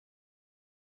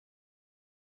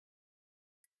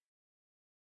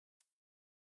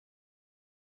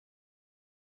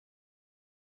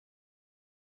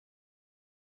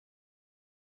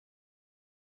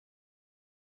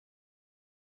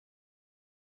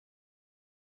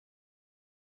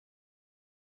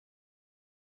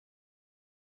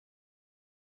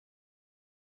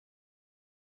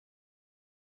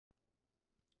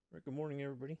Alright, good morning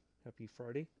everybody. Happy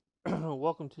Friday.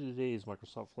 Welcome to today's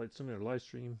Microsoft Flight Simulator live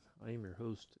stream. I am your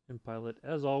host and pilot,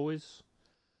 as always,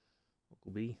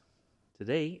 Uncle B.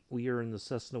 Today we are in the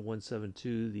Cessna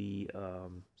 172, the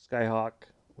Skyhawk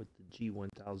with the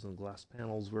G1000 glass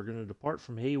panels. We're going to depart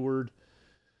from Hayward,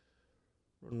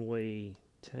 runway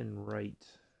 10 right,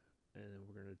 and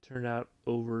we're going to turn out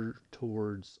over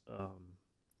towards the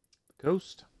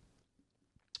coast.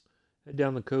 Head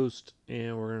down the coast,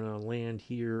 and we're going to land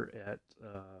here at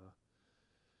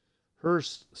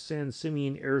Hearst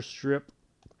Simeon Airstrip,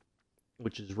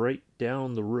 which is right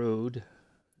down the road.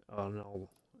 And I'll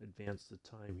advance the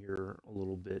time here a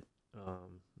little bit.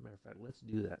 Matter of fact, let's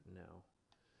do that now,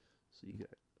 so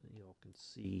y'all can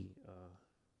see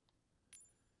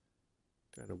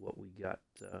kind of what we got.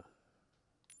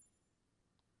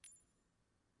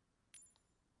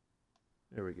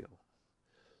 There we go.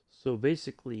 So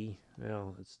basically,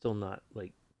 well, it's still not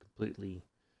like completely.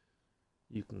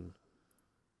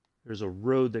 There's a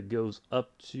road that goes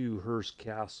up to Hearst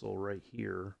Castle right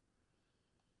here.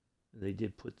 And they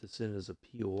did put this in as a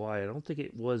POI. I don't think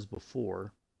it was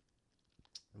before.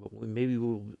 But maybe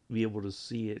we'll be able to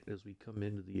see it as we come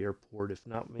into the airport. If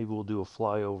not, maybe we'll do a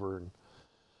flyover and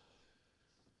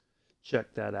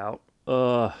check that out.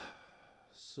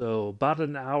 So about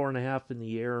an hour and a half in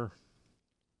the air,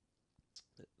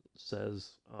 it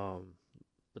says.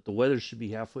 But the weather should be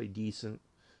halfway decent.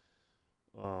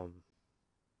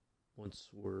 Once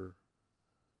we're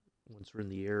in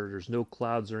the air, there's no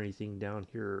clouds or anything down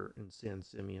here in San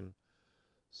Simeon,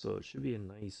 so it should be a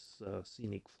nice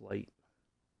scenic flight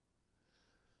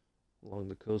along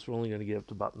the coast. We're only going to get up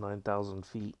to about 9,000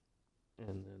 feet,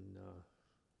 and then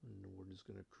we're just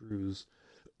going to cruise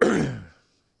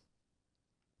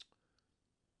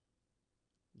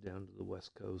down to the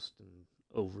west coast and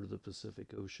over the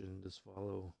Pacific Ocean. Just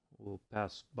follow. We'll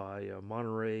pass by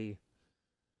Monterey,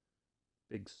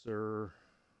 Big Sur.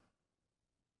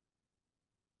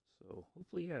 So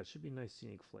hopefully, yeah, it should be a nice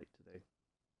scenic flight today.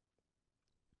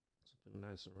 Something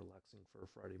nice and relaxing for a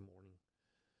Friday morning.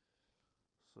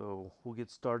 So we'll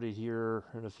get started here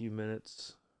in a few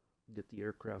minutes. Get the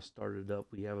aircraft started up.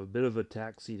 We have a bit of a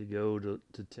taxi to go to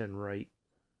 10 right.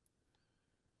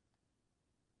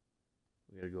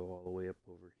 We got to go all the way up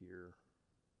over here.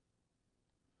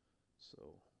 So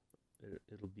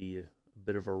it'll be a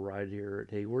bit of a ride here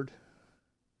at Hayward.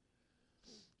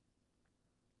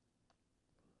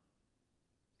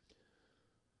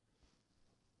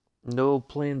 No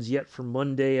plans yet for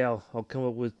Monday. I'll come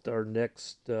up with our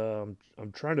next. I'm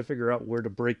trying to figure out where to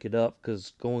break it up,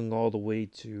 because going all the way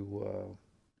to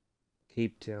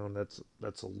Cape Town,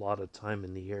 that's a lot of time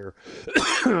in the air.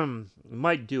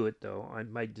 Might do it though. I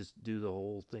might just do the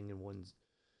whole thing in one,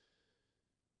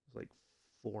 like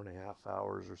 4.5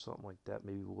 hours or something like that.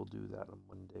 Maybe we'll do that on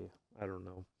Monday. I don't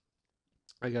know.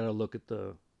 I gotta look at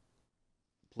the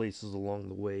places along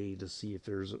the way to see if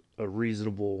there's a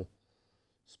reasonable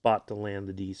spot to land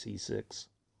the DC-6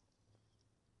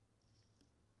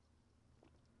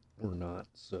 or not.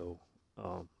 So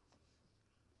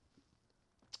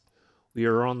we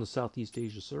are on the Southeast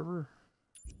Asia server.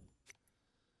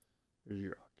 Here's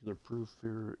your ocular proof.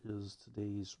 Here is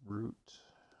today's route,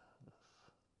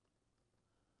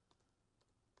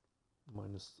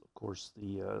 minus of course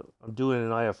the I'm doing an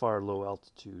IFR low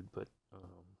altitude, but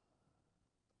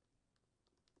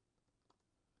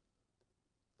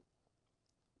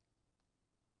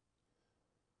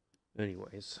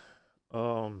anyways,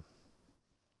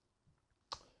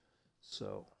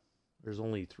 so there's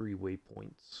only 3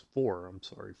 waypoints. 4, I'm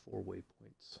sorry, 4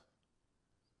 waypoints.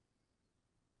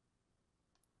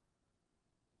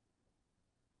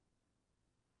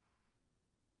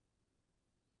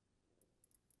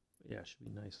 Yeah, it should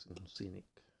be nice and scenic.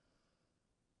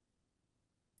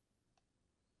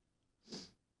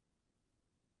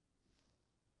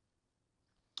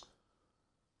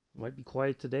 Might be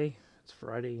quiet today. It's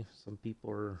Friday. Some people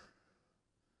are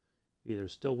either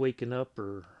still waking up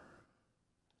or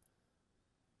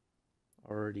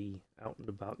already out and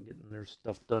about getting their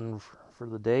stuff done for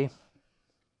the day.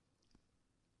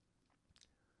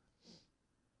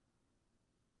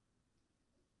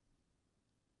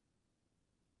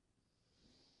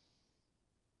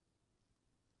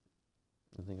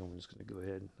 I think I'm just going to go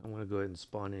ahead. I'm going to go ahead and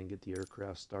spawn in and get the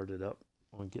aircraft started up.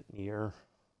 I want to get in the air.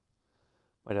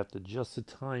 Might have to adjust the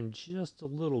time just a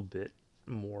little bit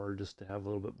more, just to have a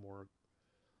little bit more.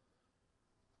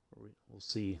 We'll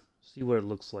see what it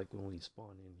looks like when we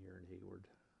spawn in here in Hayward.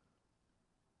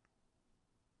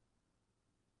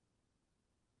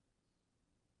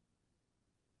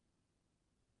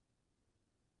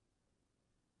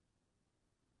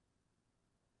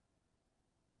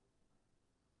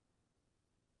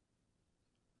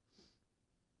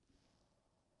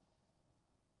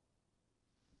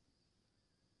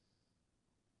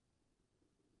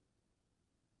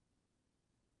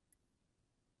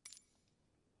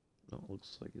 No, it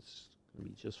looks like it's gonna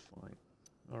be just fine.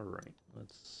 All right,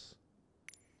 let's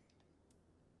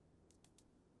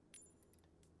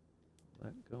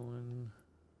that going.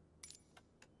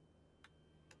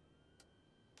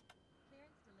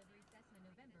 Clearance delivery Cessna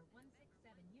November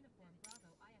 167 Uniform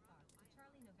Bravo IFR to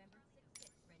Charlie November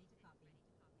 66 ready to copy.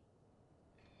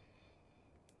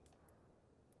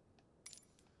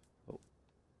 Oh,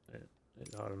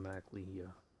 it automatically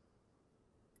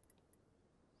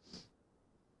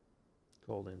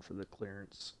called in for the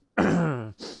clearance. Cessna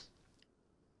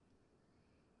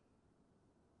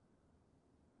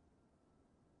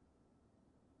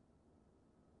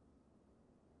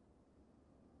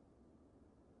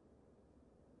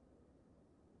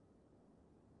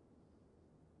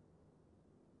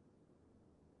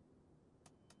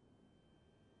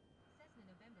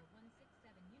November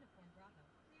 167 Uniform Bravo,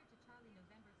 clear to Charlie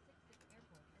November 66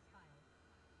 Airport as filed.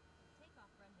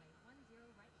 Takeoff runway 10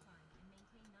 right climb and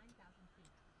maintain 9,000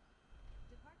 feet.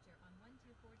 Departure on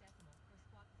 124 decimal for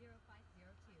squawk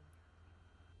 0502.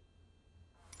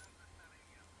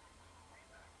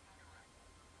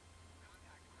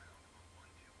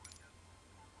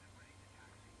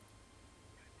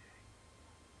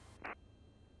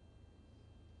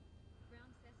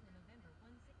 Ground Cessna November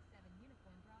 167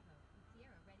 Uniform Bravo, with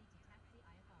Sierra ready to taxi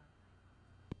IFR.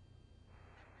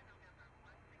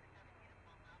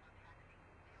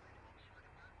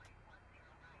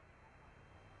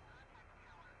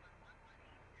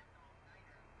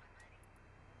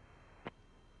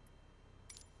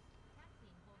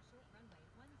 Taxiing hold short runway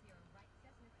 10 right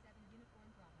Cessna 7 Uniform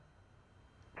Bravo.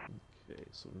 Okay,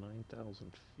 so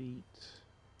 9,000 feet.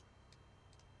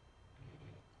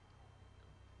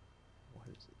 Why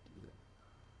does it do that?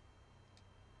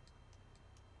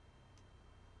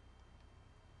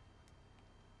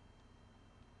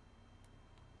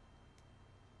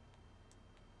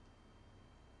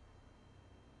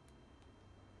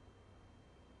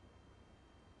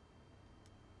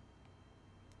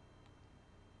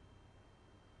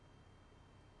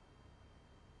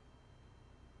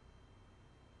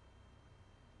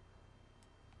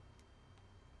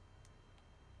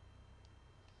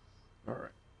 All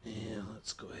right, and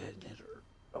let's go ahead and hit our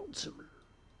altimeter.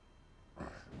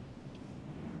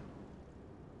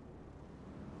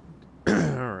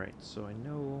 All right, so I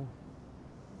know.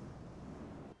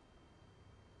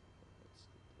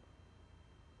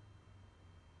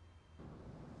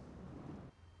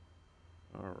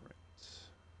 All right, let's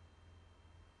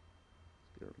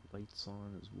get our lights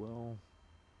on as well.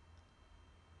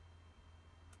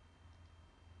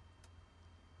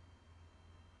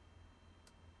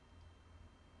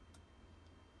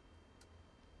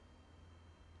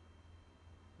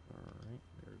 All right,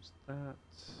 there's that.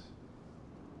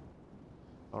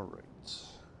 All right.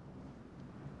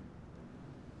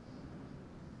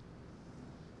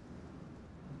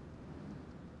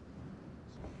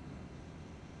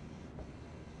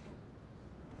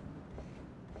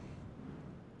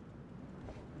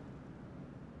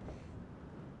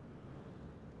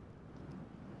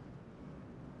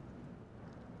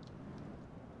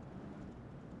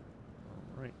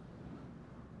 All right.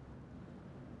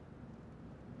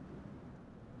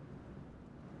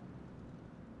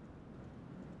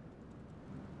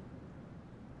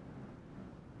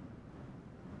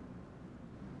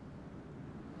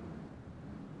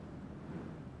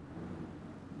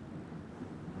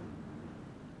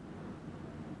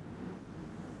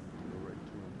 Go right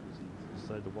to him because he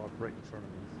decided to walk right in front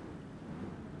of me.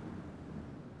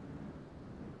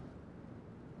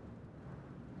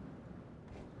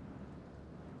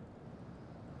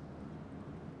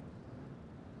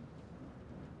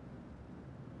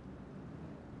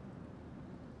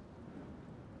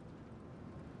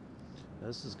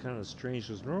 This is kind of strange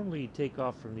because normally you take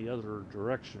off from the other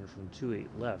direction from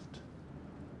 28 left,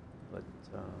 but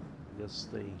I guess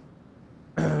they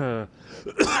 10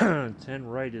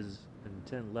 right is and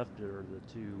 10 left are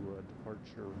the two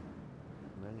departure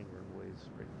landing runways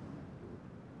right now.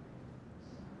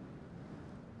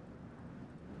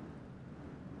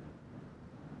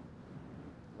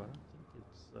 But I think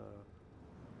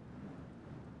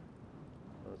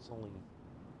it's only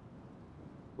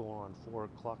going on 4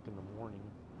 o'clock in the morning.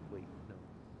 Wait, no.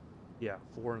 Yeah,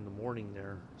 4 in the morning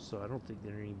there. So I don't think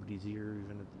that anybody's here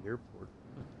even at the airport.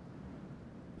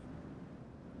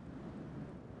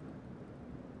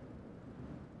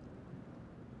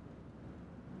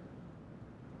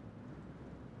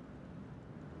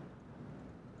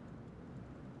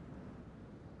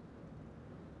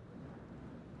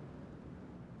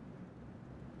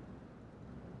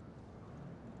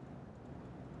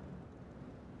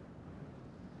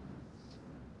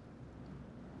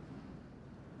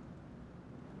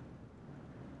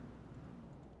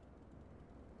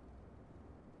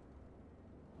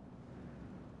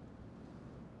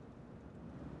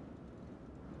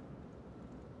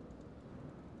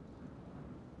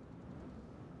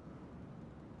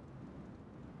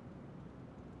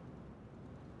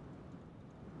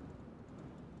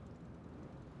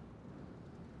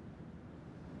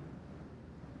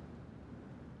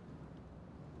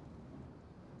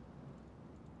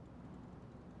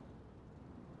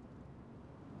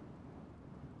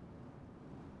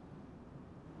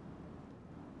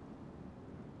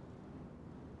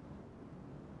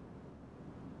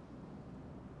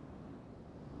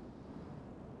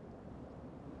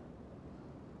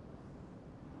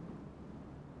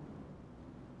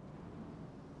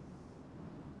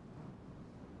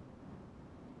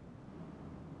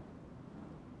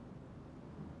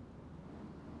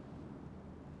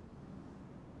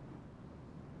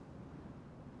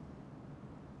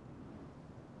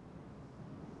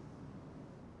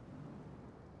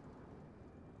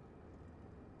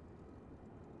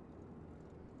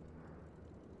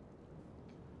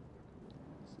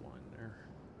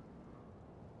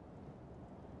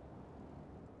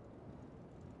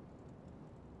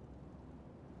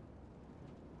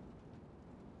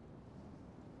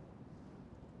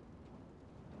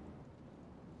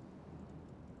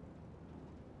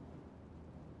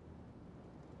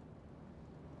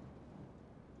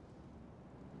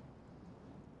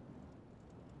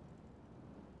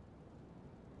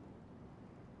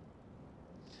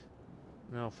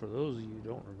 Now, for those of you who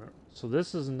don't remember, so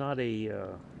this is not a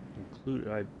include.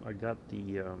 I got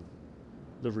the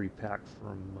livery pack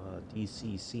from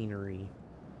DC Scenery.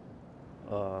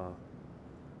 So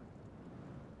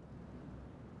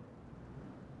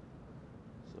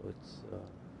it's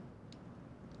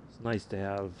nice to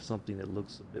have something that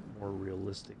looks a bit more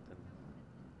realistic than.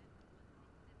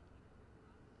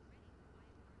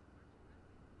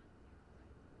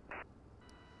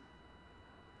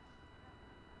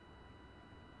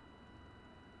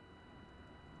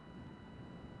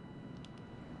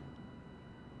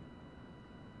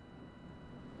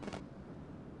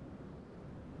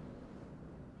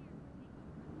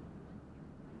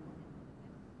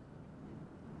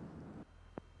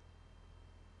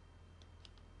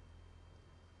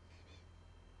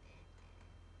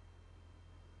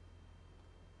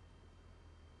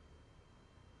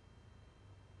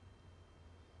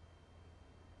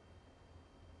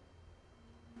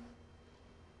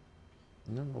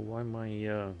 I don't know why my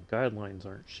guidelines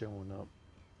aren't showing up.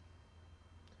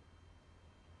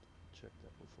 Check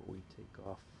that before we take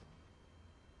off.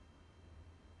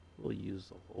 We'll use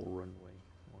the whole runway.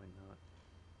 Why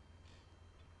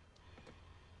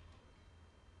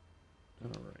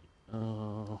not?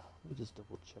 Alright. Let me just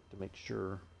double check to make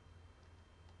sure.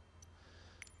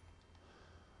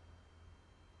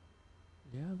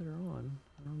 Yeah, they're on.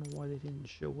 I don't know why they didn't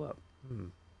show up.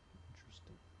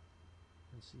 Interesting.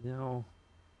 Let's see now.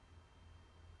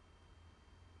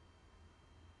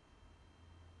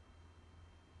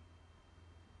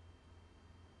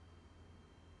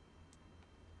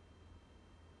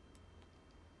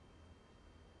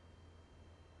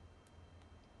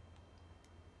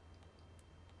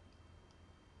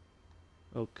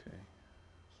 Okay.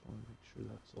 Just want to make sure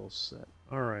that's all set.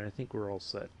 Alright, I think we're all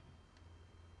set.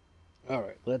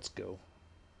 Alright, let's go.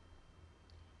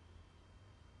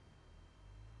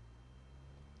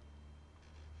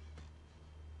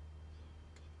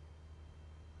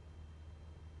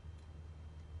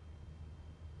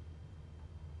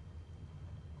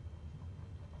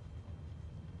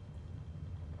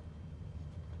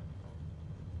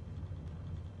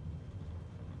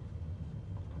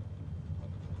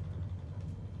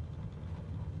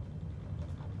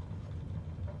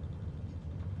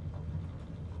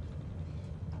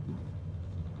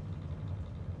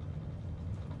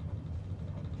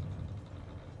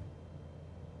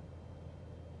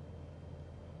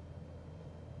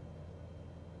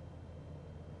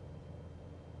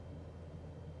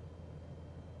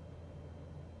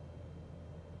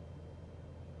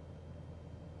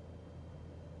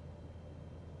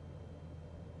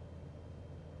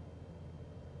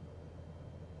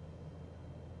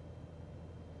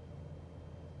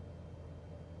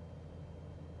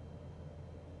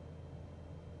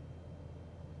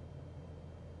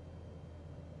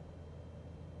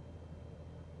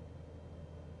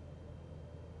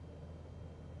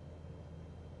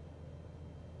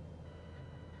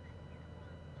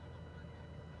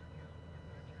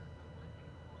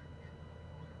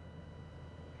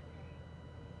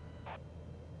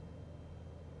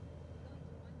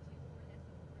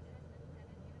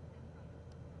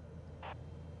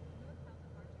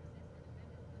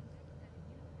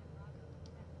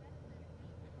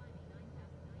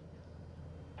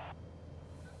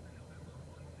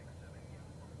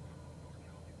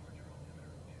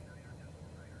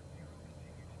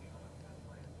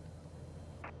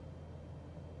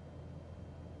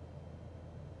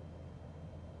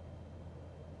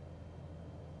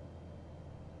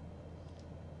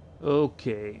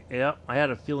 Okay, yeah, I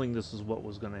had a feeling this is what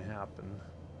was going to happen.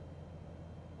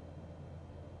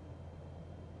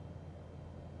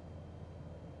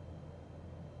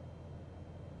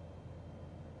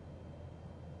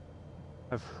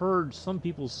 I've heard some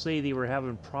people say they were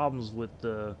having problems with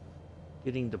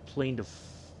getting the plane to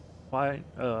fly,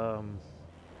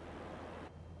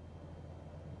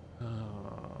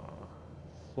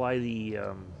 fly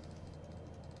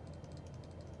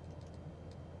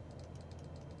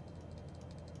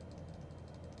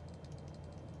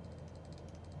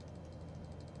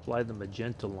fly the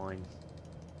magenta line.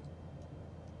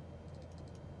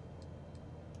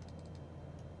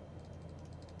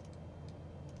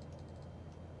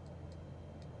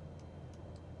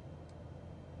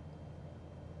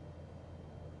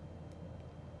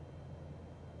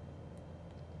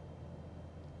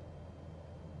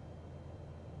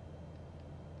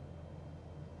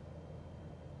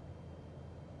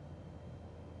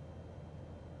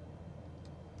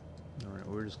 Alright,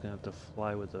 we're just gonna have to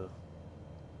fly with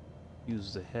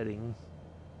use the heading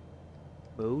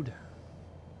mode.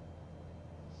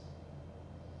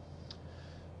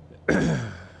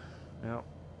 Now,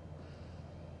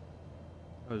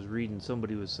 I was reading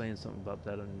somebody was saying something about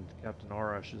that on Captain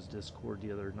Arash's Discord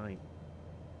the other night.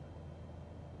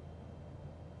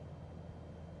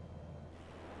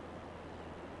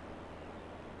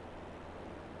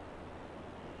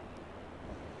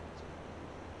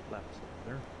 Flaps up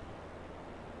there.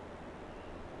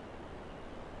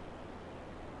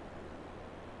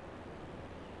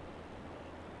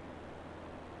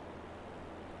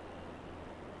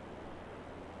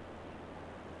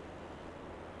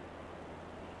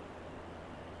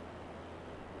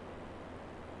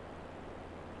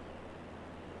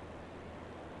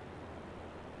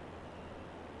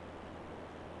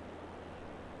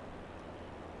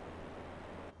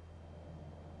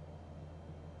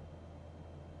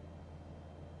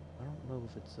 I don't know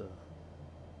if it's a... Yeah,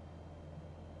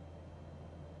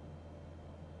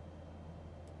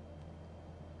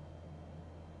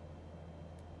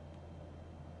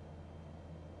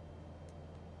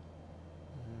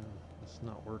 it's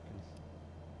not working.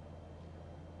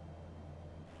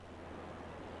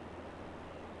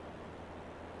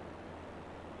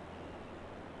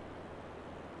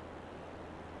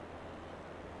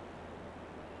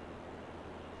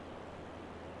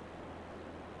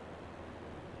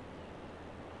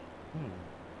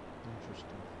 Interesting.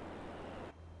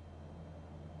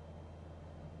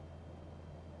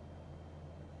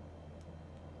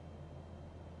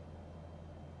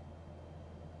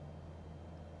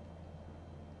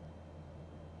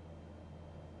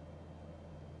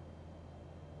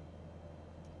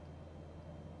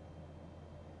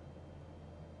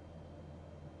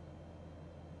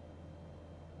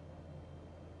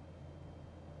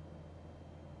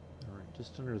 Alright,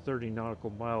 just under 30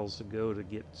 nautical miles to go to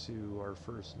get to our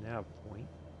first nav point.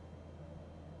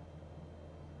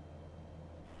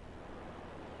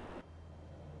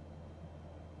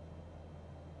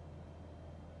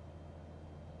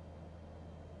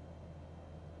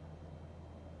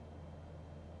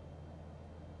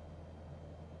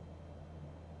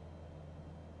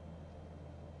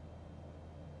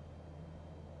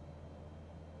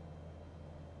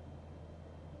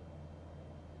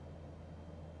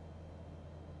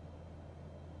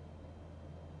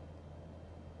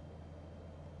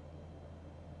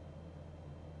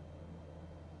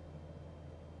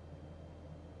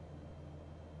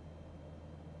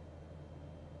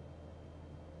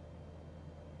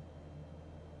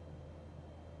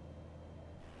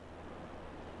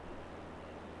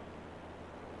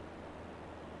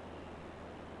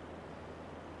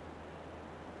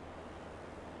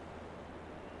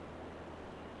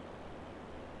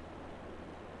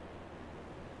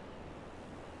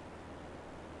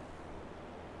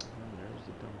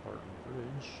 Dumbarton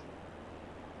Bridge.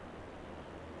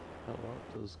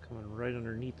 Helicopters coming right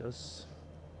underneath us.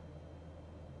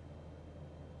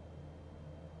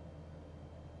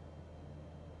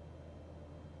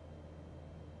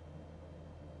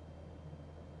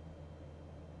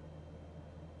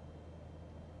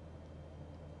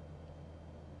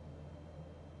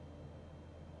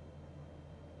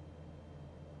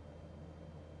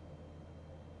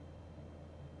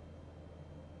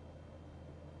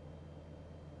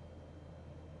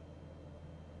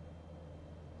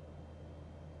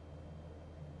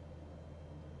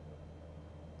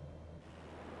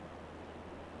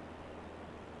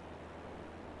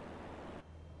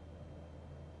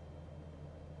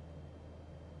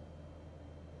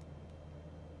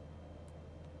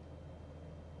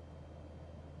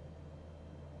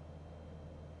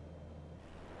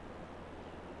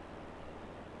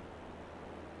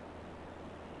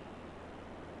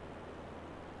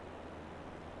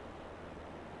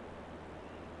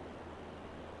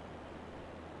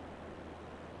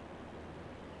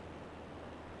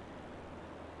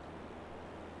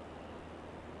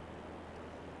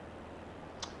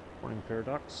 Morning,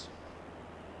 Paradox.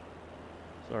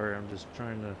 Sorry, I'm just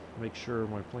trying to make sure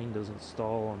my plane doesn't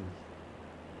stall and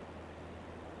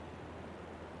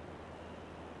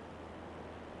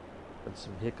had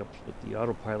some hiccups with the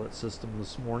autopilot system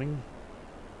this morning.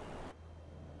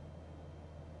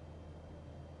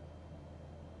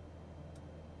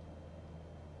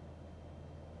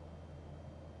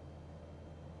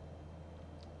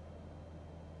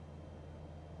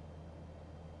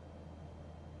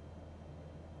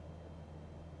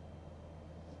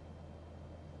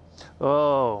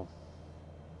 Oh.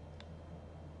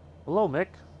 Hello, Mick.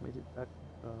 Made it back.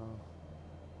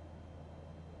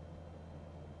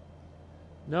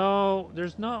 No,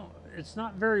 there's no... It's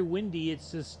not very windy.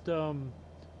 It's just, I've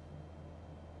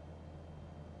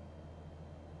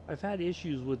had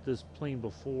issues with this plane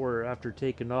before. After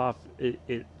taking off,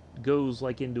 it goes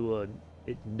like into a...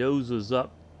 It noses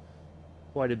up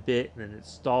quite a bit, and then it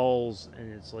stalls,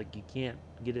 and it's like you can't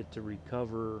get it to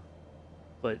recover.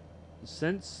 But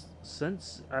since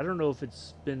I don't know if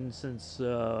it's been since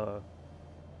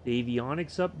the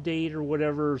avionics update or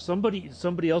whatever. Somebody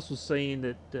else was saying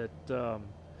that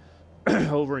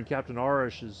over in Captain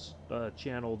Arish's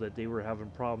channel that they were having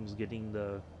problems getting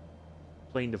the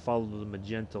plane to follow the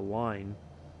magenta line.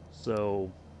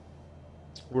 So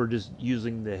we're just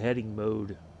using the heading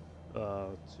mode uh,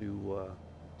 to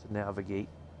navigate.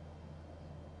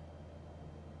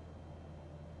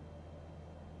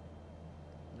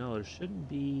 No, there shouldn't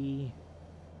be.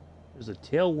 There's a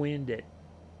tailwind at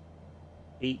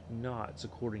 8 knots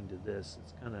according to this.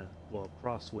 It's kind of well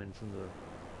crosswind from the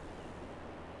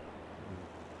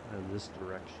kind of this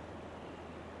direction.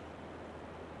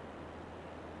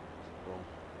 So,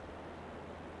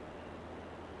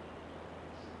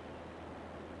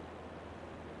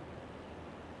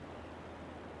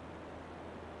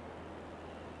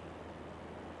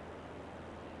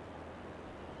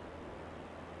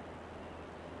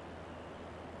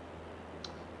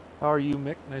 how are you,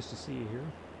 Mick? Nice to see you here.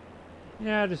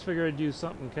 Yeah, I just figured I'd do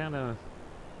something kind of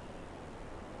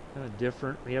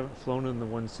different. We haven't flown in the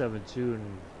 172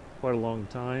 in quite a long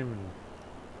time, and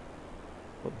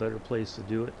what better place to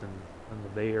do it than the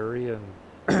Bay Area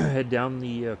and head down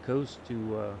the coast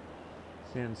to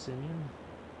San Simeon.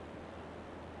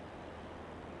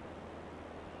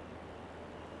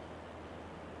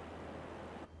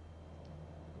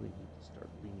 We need to start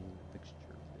leaning the fixture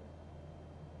a bit.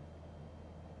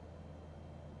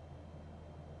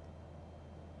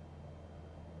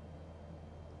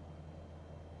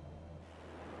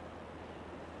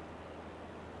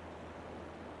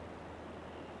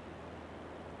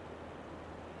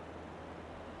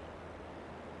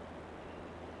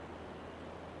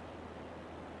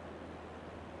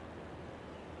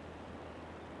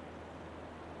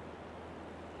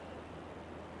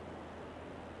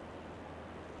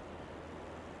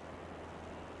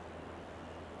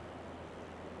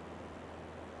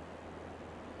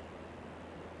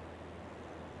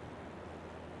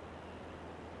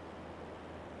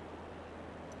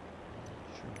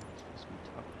 Sure, it's supposed to be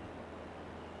top.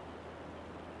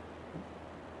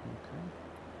 Okay.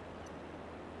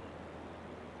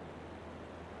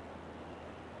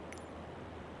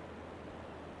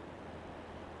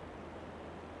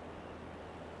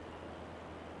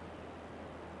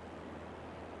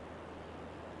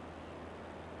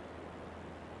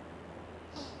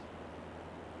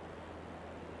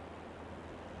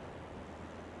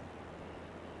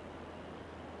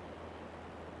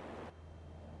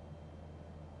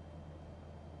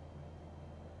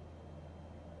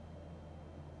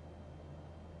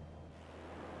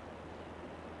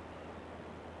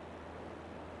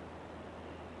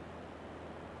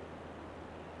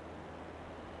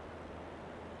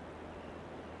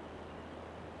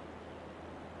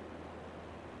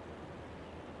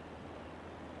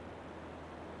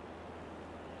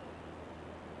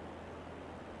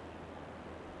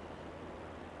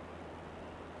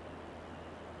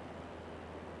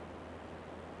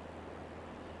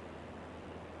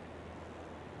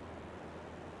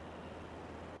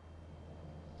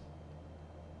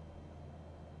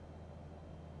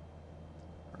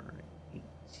 All right.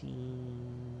 18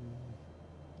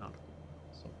 nautical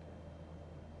miles. Okay.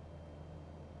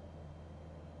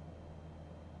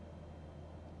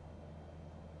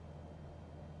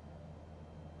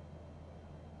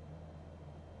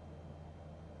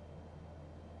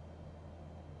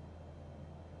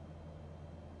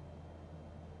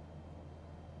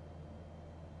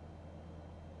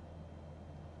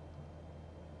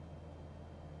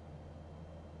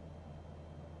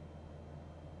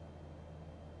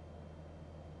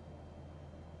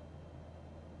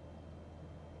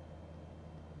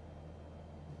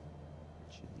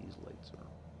 These lights are,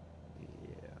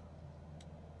 yeah.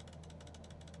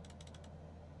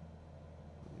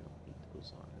 We don't need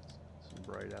those on. It's too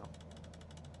bright out.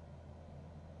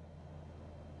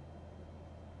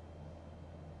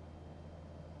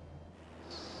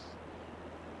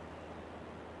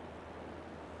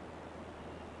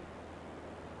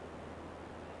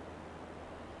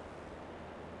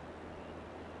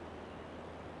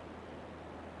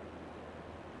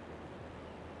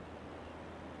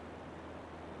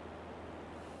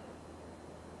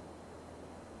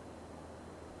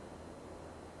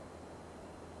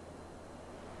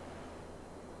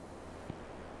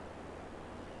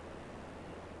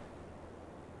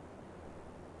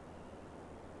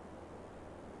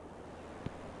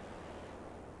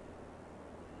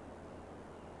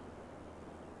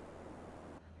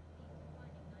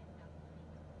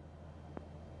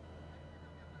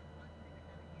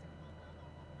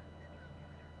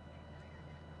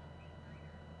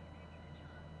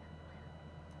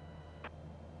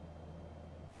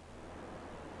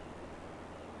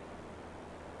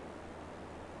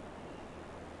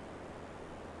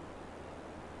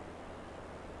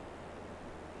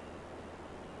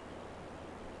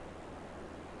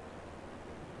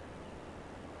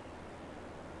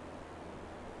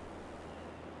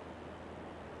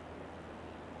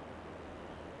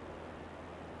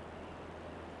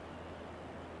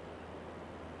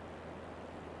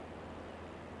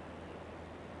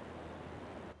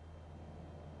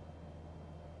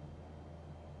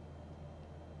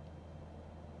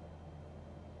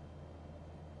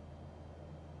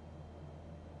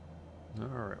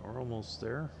 Alright, we're almost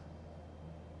there.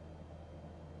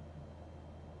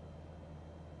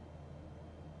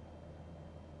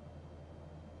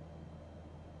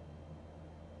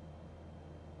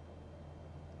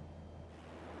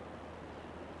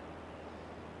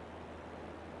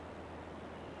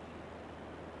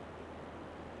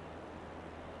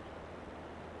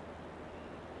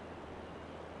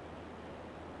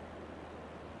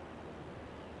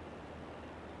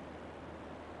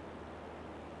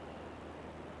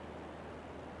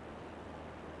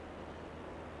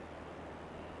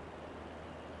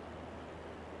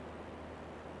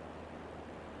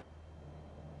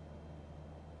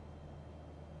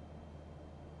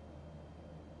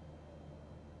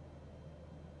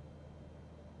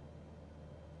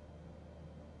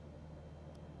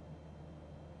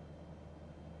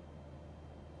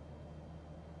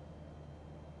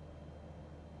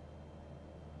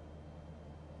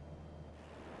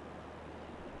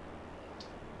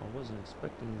 I wasn't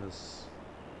expecting this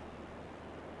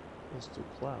coastal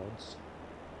clouds.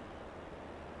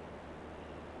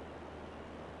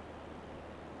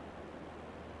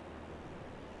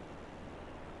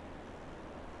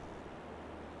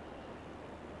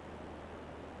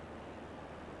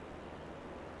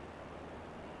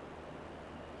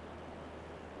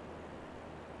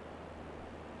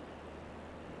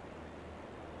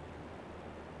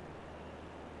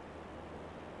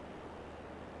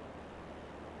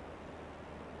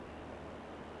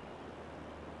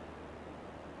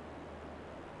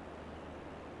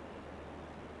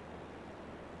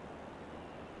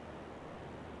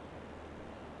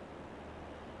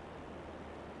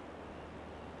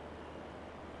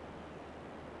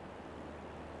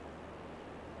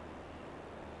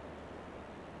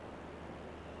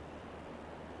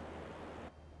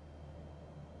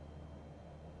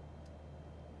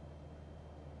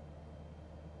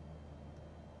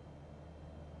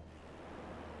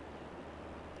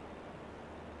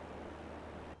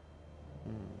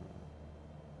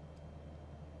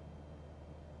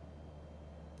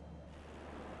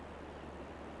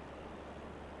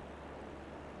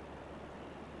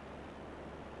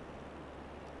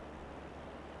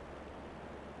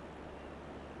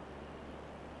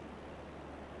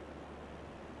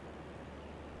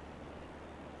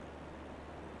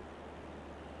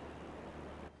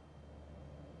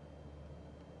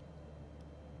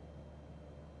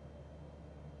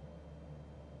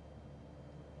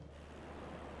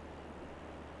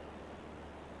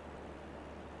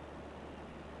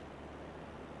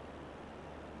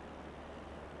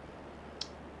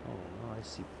 Oh no, I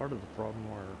see part of the problem.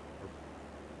 Our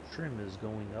trim is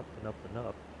going up and up and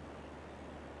up.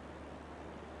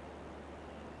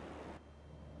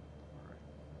 Alright,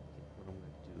 I think what I'm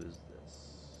going to do is this.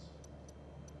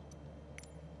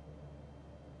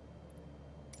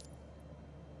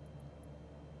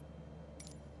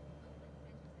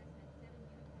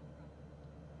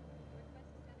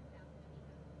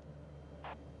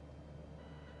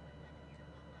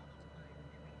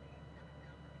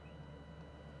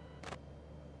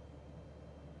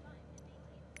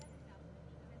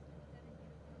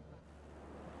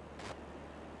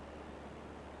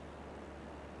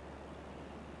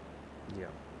 Yeah,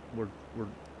 we're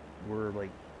we're like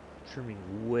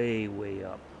trimming way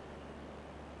up.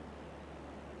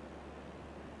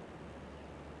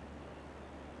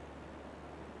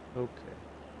 Okay.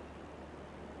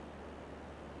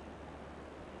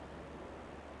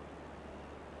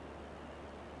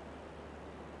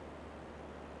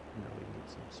 Now we can get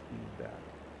some speed back.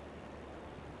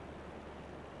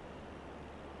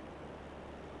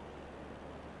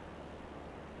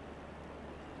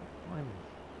 Finally.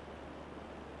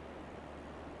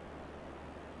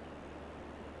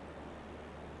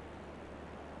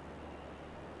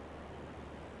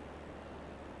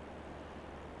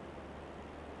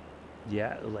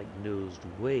 Yeah, it like nosed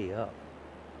way up.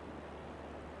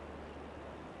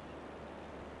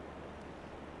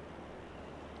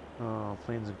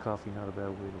 Planes and coffee, not a bad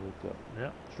way to wake up.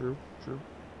 Yeah, true, true.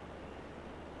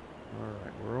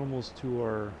 Alright, we're almost to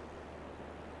our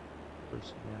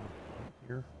first now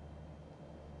here.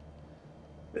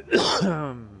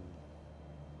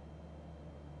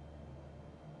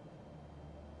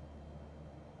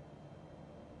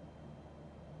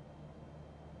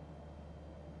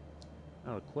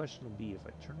 Now the question will be if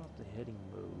I turn off the heading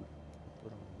mode and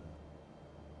put on the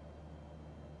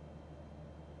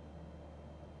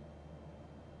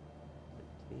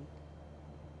take.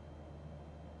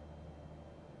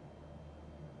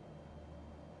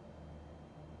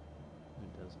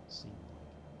 It doesn't seem like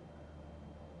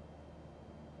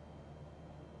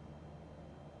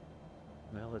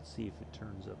it. Well, let's see if it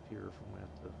turns up here if I'm going to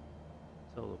have to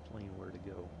Tell the plane where to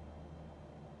go.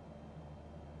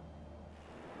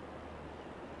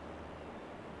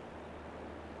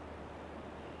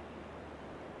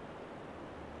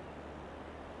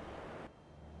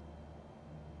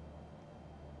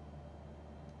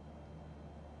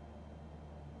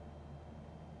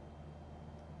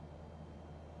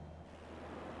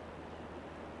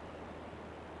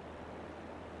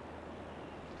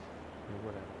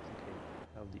 What, I don't think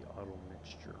I have the auto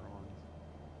mixture on.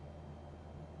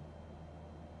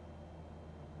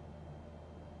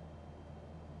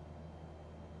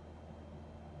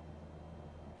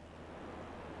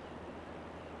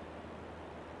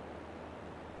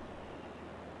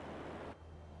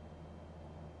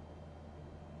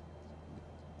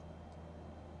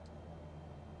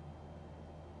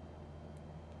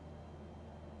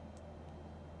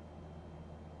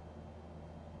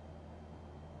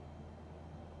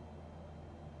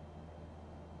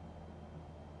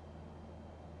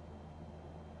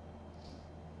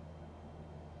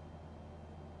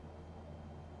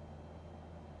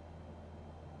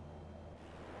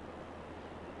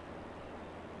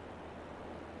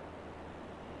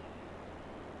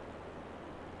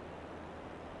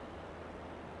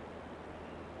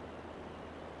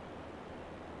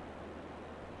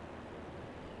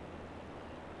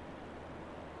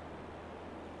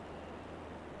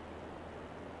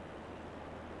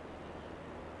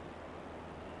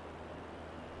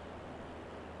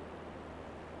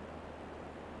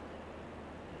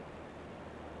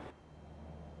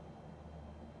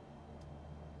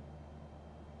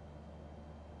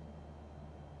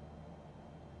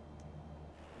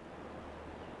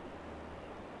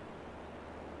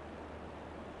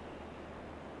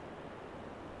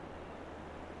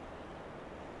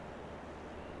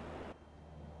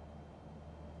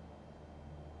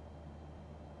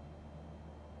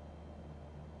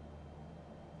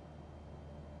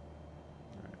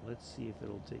 Alright, let's see if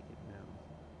it'll take it now.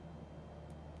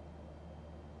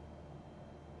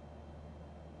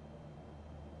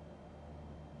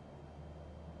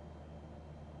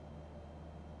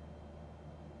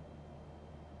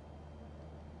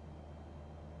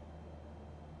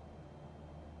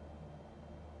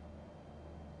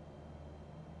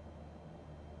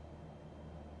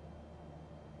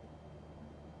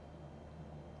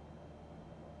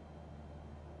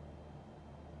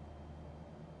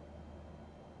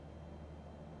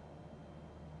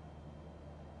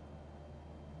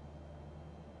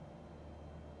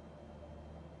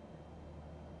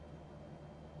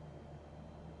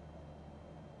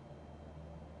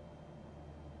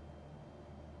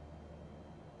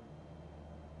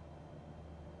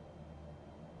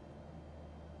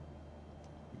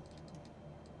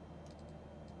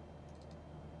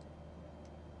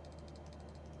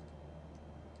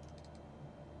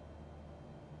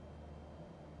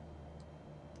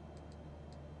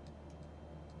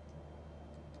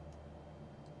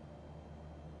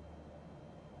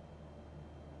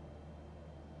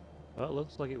 Well, it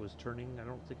looks like it was turning. I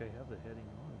don't think I have the heading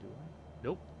on, do I?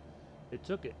 Nope. It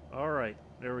took it. Alright,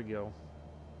 there we go.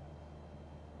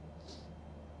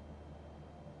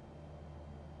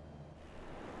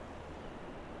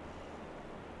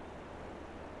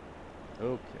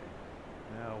 Okay.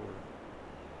 Now we're...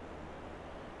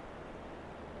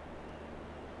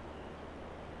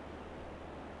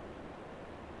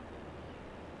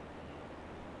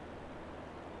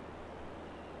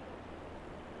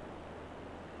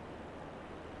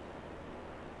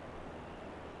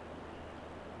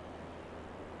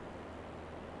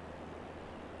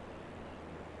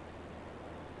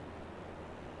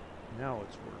 Now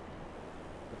it's working.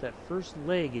 But that first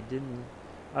leg, it didn't...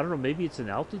 I don't know, maybe it's an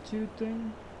altitude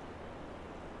thing?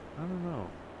 I don't know.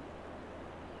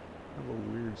 Kind of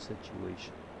a weird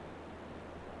situation.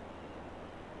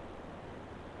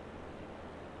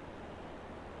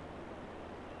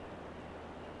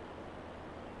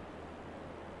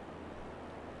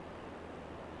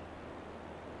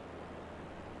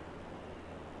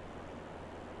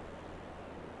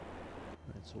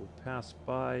 Alright, so we'll pass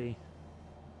by...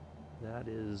 That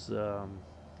is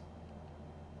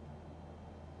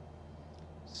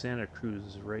Santa Cruz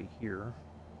is right here.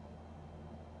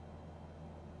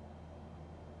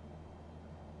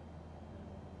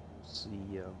 We'll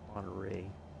see Monterey.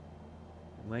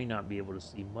 We might not be able to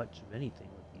see much of anything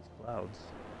with these clouds.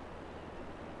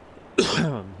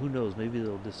 Who knows? Maybe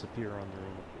they'll disappear on their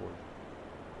own accord.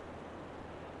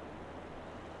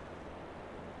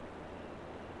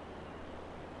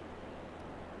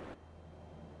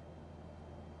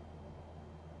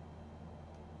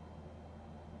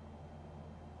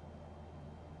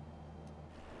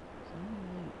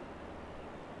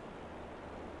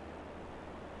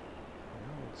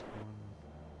 It's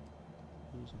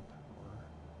on losing power.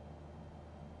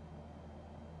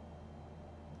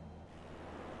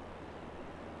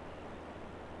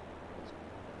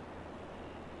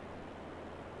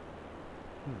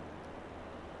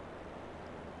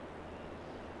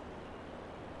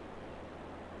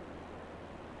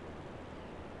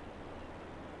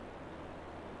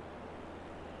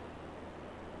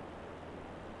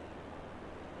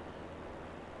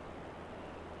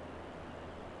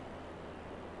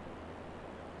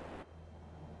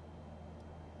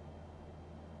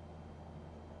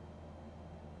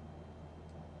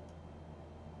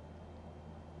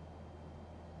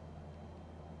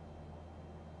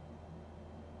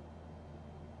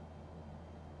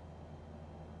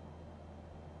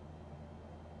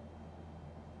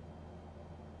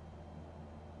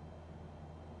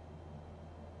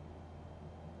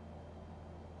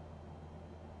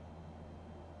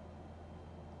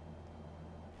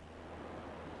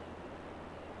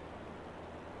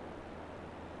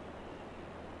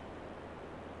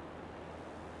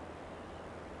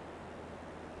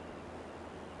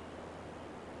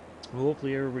 Well,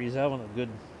 hopefully everybody's having a good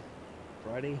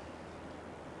Friday.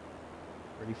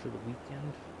 Ready for the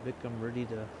weekend. Vic, I'm ready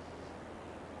to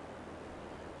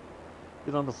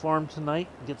get on the farm tonight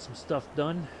and get some stuff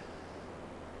done.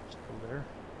 Just go there.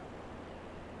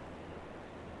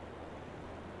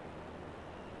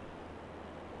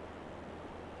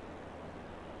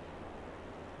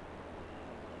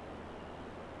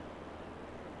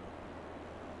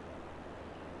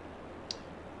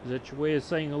 Is that your way of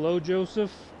saying hello,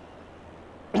 Joseph?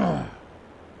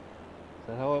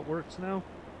 Is that how it works now?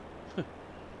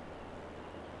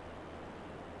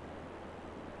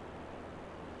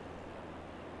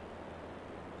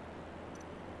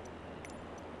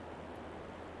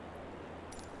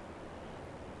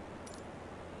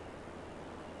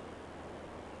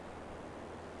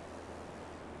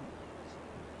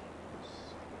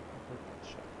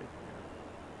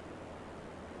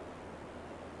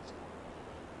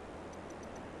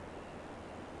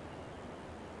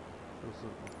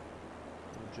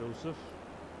 Joseph.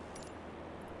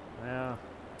 Yeah.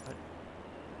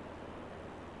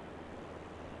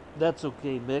 That's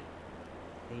okay, Mick.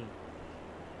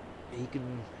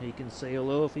 He can say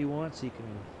hello if he wants. He can.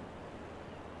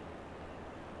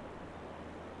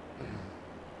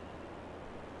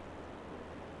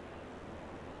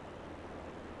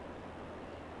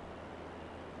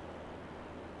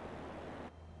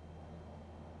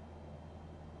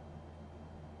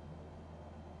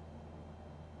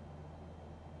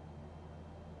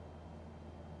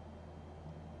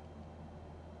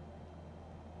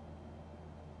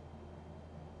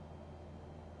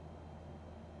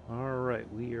 Alright,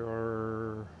 we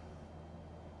are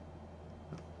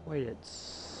not quite at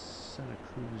Santa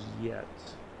Cruz yet.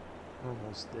 We're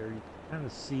almost there. You can kind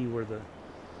of see where the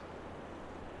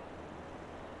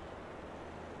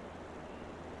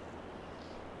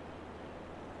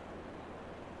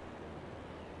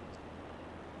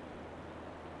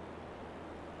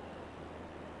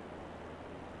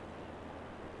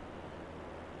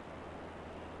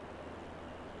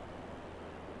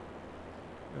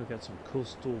we've got some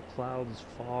coastal clouds,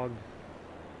 fog,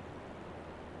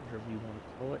 whatever you want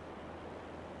to call it.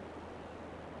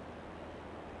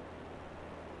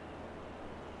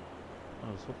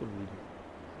 I was hoping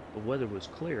the weather was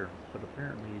clear, but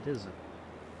apparently it isn't.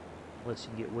 Unless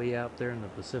you get way out there in the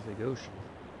Pacific Ocean.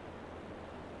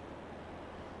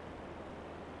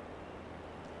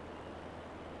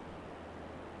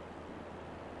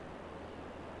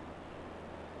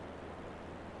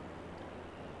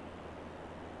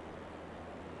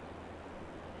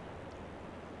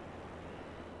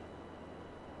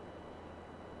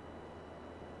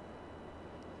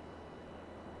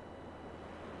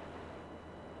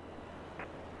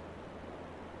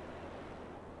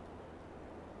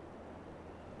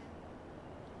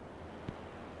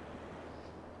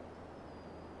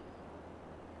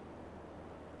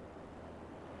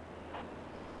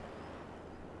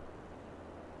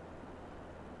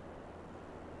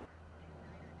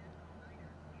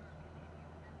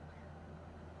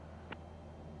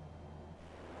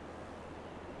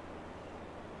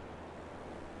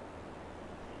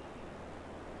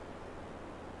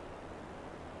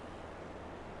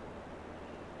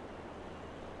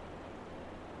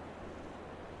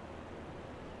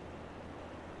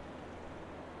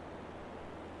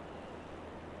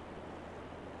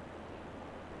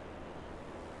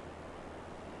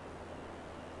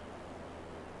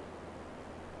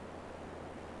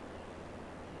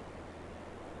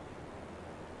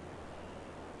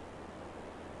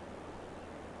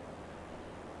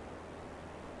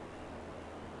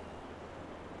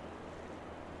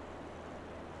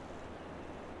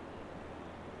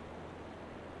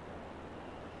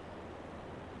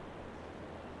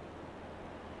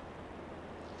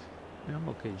 Yeah, I'm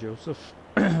okay, Joseph.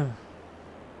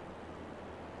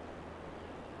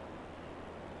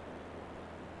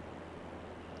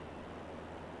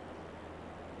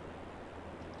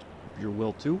 You're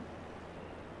well too.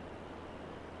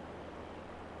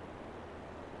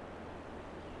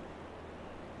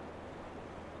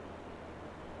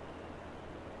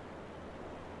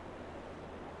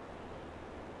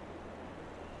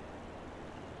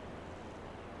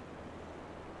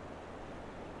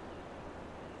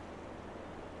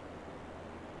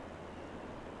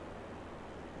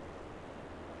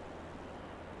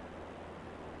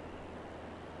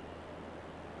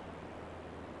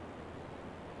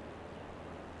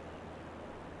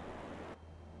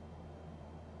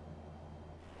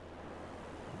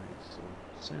 Alright, so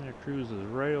Santa Cruz is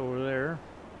right over there.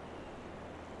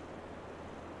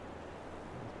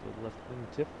 The left wing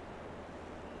tip.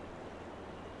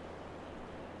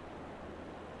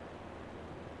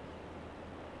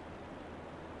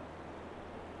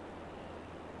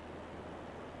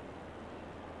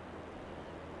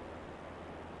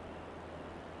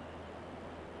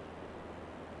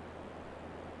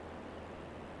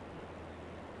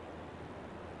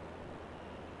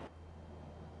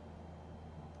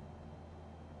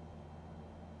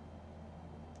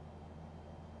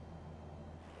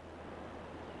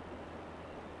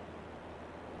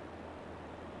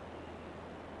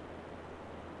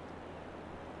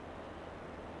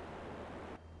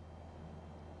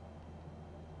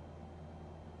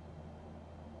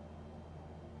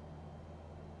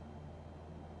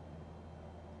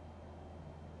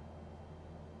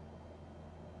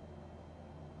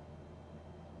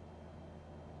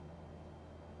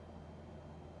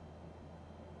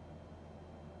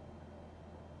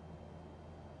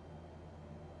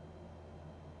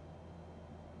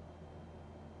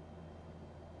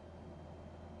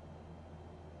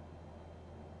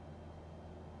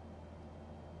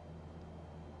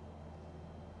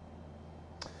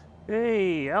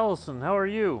 Hey, Allison, how are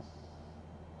you?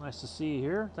 Nice to see you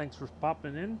here. Thanks for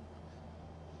popping in.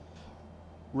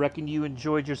 Reckon you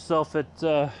enjoyed yourself at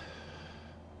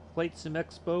Flight Sim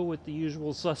Expo with the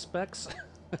usual suspects.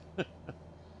 Looks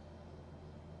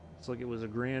like it was a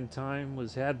grand time,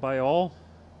 was had by all.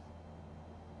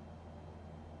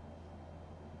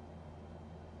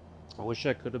 I wish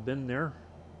I could have been there.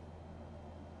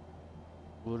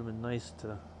 It would have been nice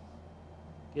to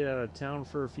get out of town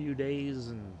for a few days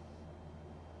and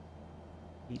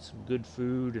eat some good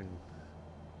food and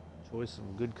enjoy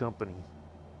some good company.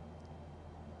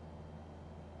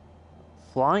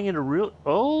 Flying in a real...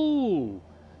 Oh!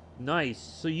 Nice.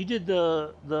 So you did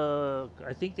the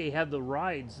I think they had the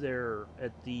rides there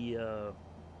at the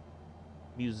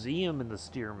museum in the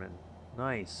Stearman.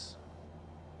 Nice.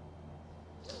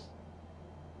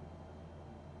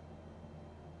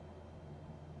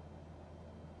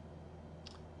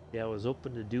 Yeah, I was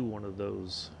hoping to do one of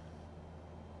those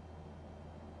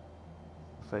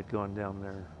if I'd gone down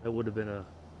there. That would have been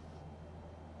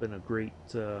a great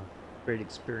great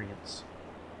experience.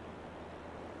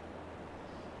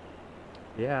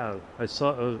 Yeah, I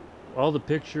saw all the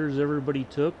pictures everybody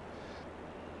took.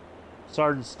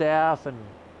 Sergeant staff and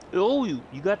oh, you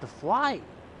got to fly.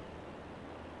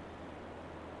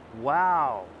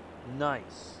 Wow,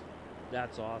 nice.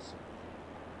 That's awesome.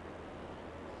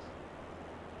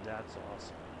 That's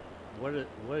awesome. What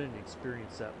an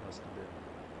experience that must have been.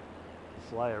 To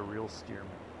fly a real Stearman.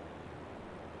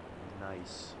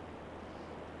 Nice.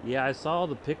 Yeah, I saw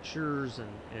the pictures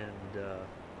and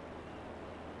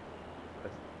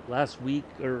last week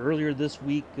or earlier this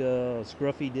week,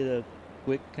 Scruffy did a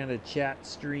quick kind of chat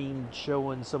stream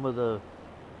showing some of the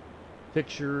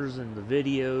pictures and the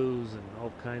videos and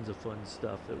all kinds of fun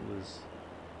stuff. It was,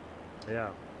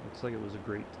 yeah, looks like it was a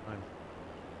great time.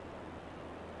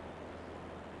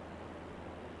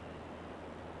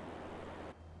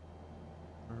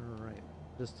 All right,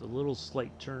 just a little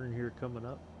slight turn here coming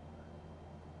up.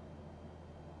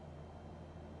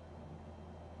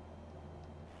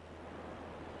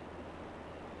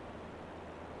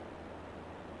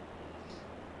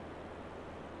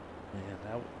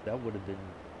 Man, that would have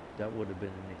been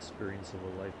an experience of a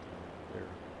lifetime there,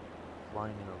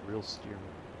 flying in a real Stearman.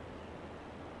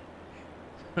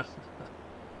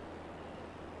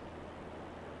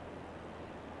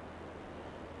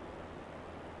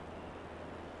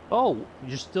 Oh,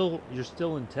 you're still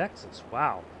in Texas.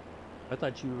 Wow. I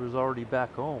thought you was already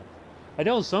back home. I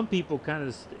know some people kind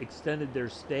of extended their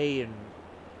stay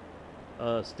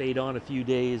and stayed on a few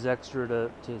days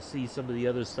extra to see some of the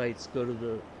other sites. Go to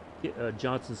the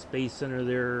Johnson Space Center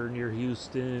there near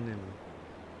Houston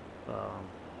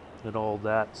and all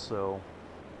that. So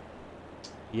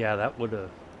yeah, that would have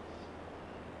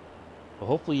Well,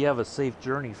 hopefully you have a safe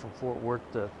journey from Fort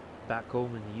Worth to back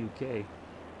home in the UK.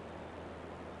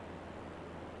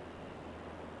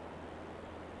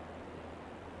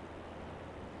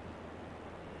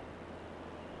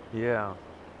 Yeah.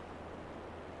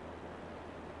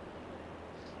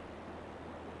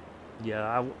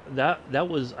 Yeah, that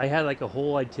was I had like a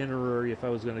whole itinerary if I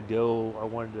was gonna go. I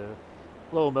wanted to,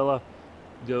 hello Milla,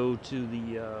 go to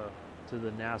the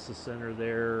NASA center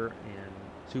there and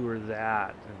tour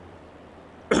that,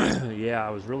 and yeah, I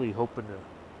was really hoping to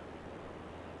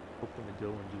go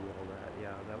and do all that.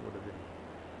 Yeah, that would have been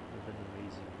an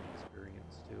amazing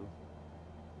experience too.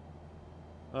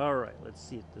 All right, let's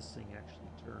see if this thing actually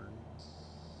turns.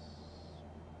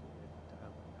 Go ahead and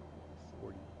dial in that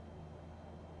 140.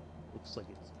 Looks like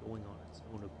it's going on its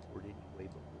own accord anyway,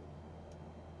 but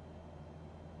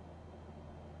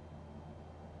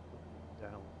we'll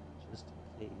dial in just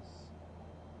in case.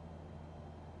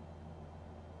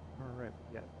 All right,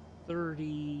 we got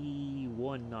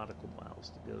 31 nautical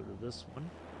miles to go to this one.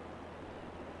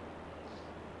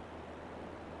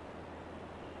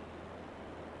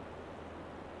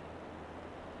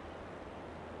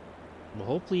 Well,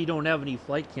 hopefully you don't have any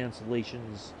flight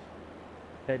cancellations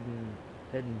heading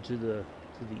to the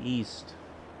east.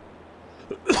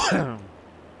 But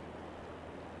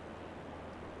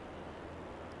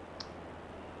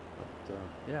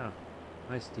yeah,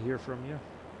 nice to hear from you.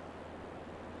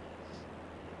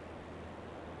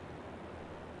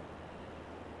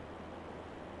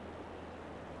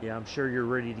 Yeah, I'm sure you're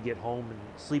ready to get home and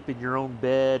sleep in your own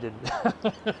bed and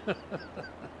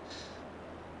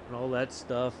and all that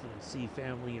stuff and see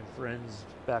family and friends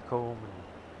back home and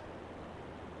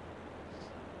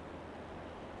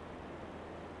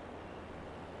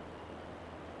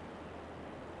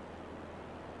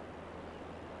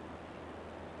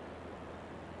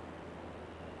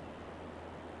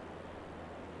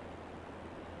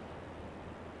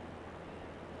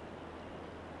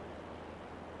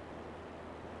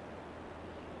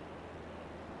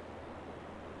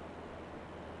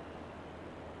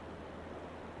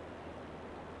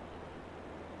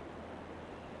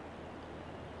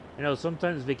you know,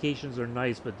 sometimes vacations are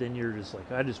nice, but then you're just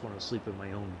like, I just want to sleep in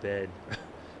my own bed,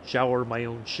 shower my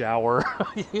own shower,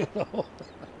 you know.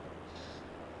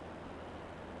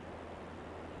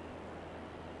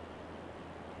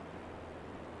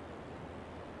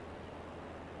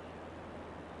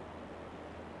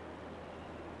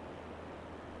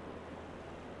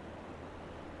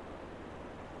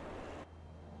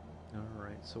 All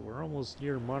right, so we're almost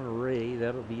near Monterey.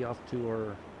 That'll be off to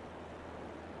our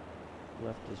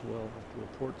left as well, off to the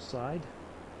port side.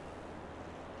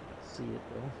 Can't see it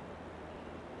though.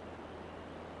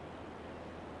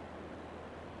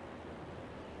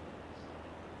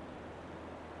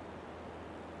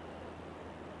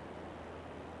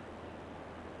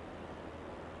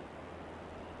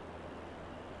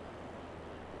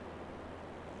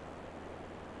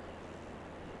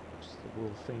 It's the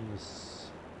world famous,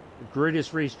 the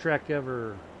greatest racetrack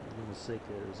ever. Laguna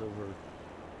Seca is over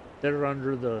there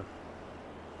under the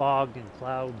fog and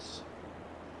clouds.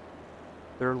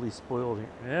 Thoroughly spoiled here.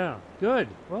 Yeah, good.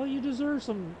 Well, you deserve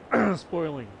some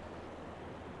spoiling.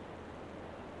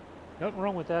 Nothing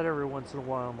wrong with that every once in a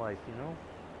while in life, you know?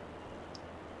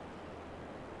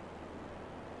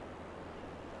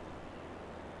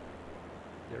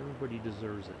 Everybody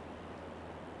deserves it.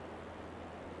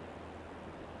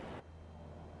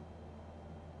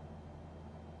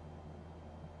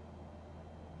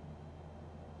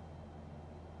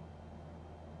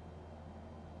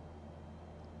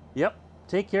 Yep.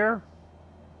 Take care.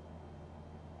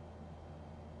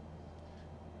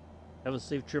 Have a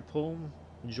safe trip home.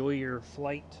 Enjoy your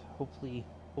flight. Hopefully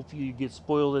you get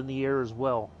spoiled in the air as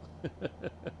well.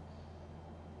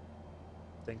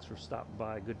 Thanks for stopping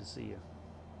by. Good to see you.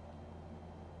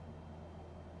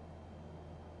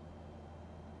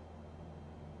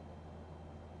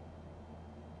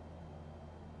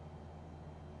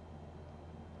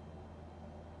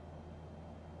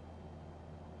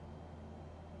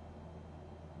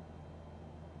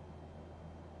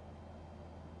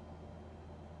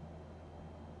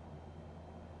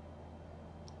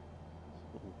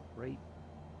 So, right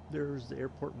there's the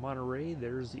airport in Monterey.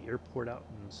 There's the airport out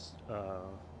in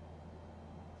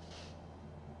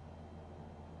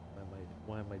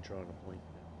why am I drawing a blank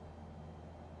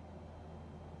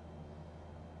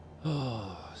now?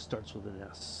 Oh, starts with an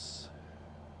S.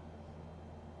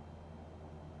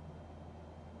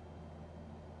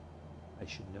 I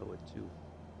should know it too.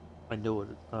 I know it.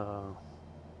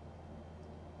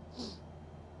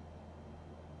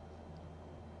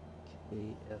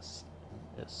 KS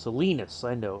Salinas.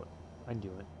 I know it. I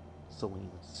knew it.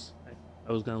 Salinas.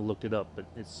 I was gonna look it up, but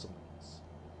it's Salinas.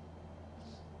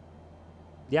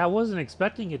 Yeah, I wasn't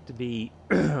expecting it to be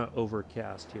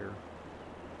overcast here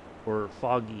or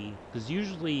foggy, because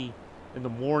usually in the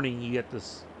morning you get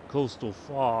this coastal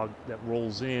fog that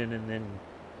rolls in, and then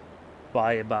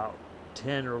by about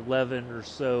 10 or 11 or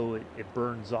so it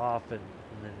burns off, and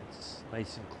then it's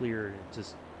nice and clear, and it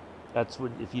just that's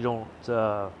when if you don't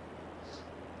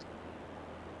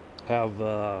have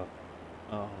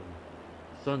um,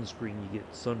 sunscreen, you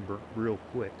get sunburnt real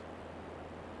quick.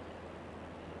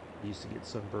 I used to get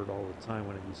sunburned all the time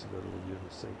when I used to go to the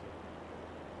Uniseca.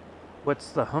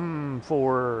 What's the hum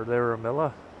for there,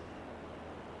 Amilla?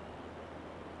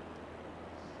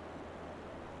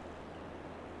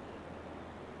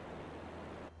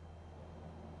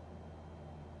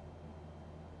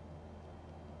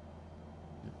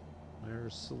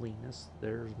 There's Salinas.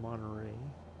 There's Monterey.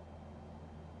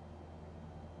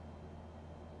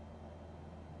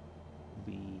 We'll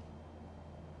be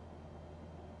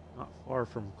not far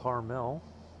from Carmel.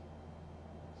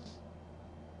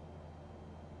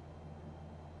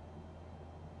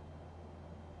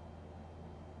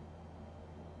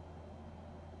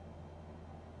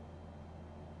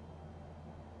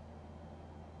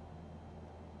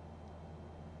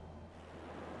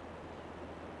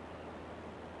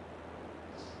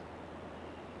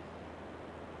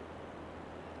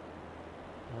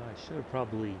 I should have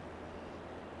probably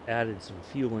added some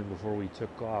fueling before we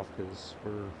took off, because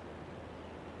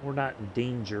we're not in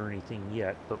danger or anything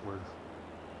yet, but we're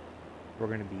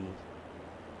going to be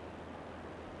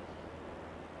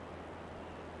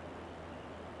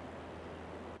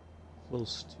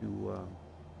close to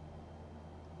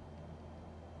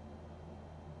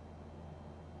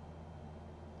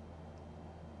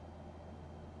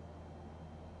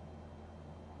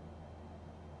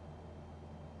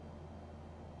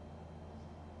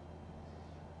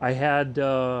I had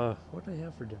what did I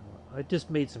have for dinner? I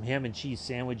just made some ham and cheese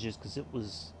sandwiches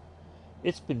because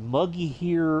it's been muggy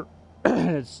here.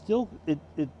 It's still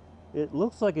it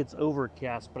looks like it's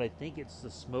overcast, but I think it's the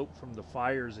smoke from the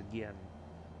fires again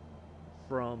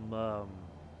from the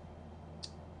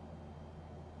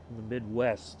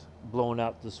Midwest blowing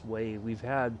out this way. We've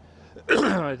had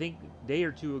I think a day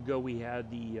or two ago we had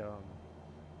the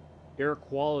air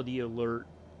quality alert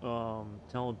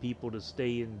telling people to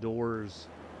stay indoors.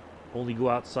 Only go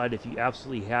outside if you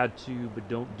absolutely had to, but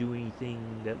don't do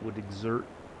anything that would exert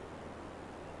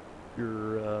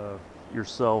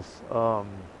yourself.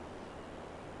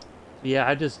 Yeah,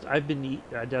 I've been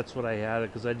that's what I had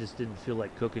because I just didn't feel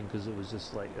like cooking because it was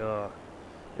just like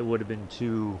it would have been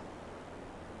too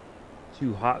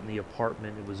hot in the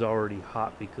apartment. It was already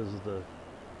hot because of the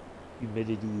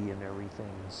humidity and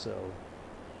everything. So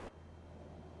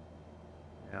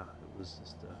yeah, it was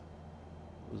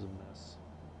it was a mess.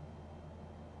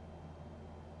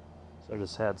 So I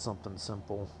just had something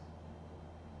simple.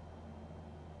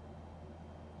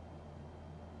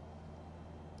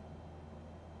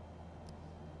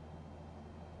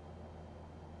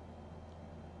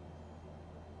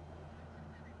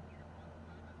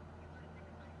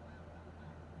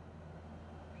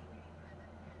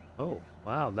 Oh,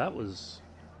 wow, that was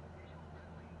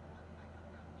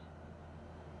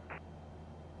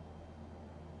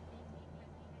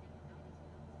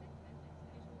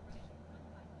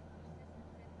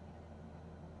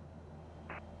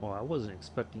well, I wasn't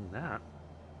expecting that.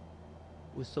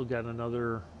 We still got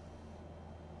another.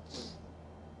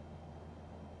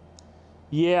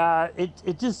 Yeah,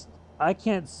 it just I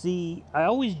can't see. I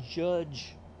always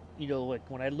judge, like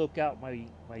when I look out my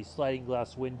sliding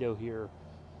glass window here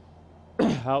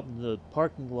out in the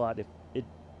parking lot, if it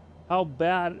how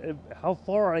bad how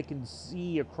far I can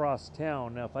see across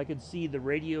town. Now, if I can see the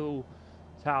radio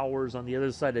towers on the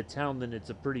other side of town, then it's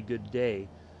a pretty good day.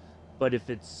 But if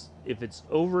it's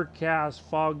overcast,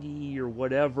 foggy, or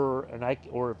whatever,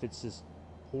 or if it's just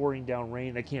pouring down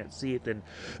rain, I can't see it. Then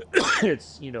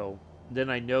it's then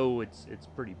I know it's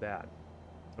pretty bad.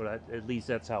 But at least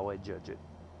that's how I judge it.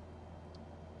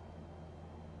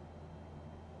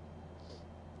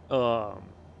 Um,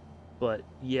 but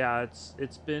yeah,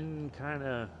 it's been kind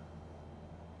of.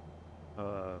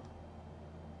 Uh,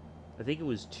 I think it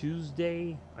was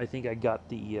Tuesday. I think I got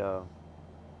the.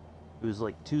 It was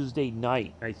like Tuesday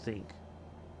night, I think,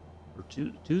 or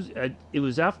Tuesday. It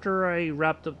was after I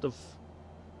wrapped up it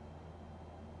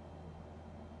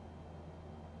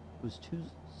was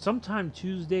Tuesday, sometime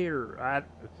Tuesday, or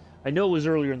I know it was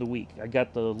earlier in the week. I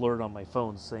got the alert on my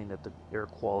phone saying that the air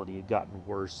quality had gotten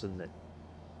worse, and that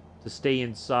to stay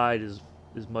inside as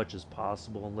much as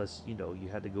possible, unless you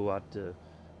had to go out to,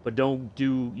 but don't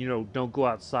go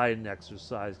outside and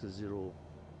exercise because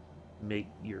make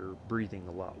your breathing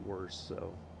a lot worse.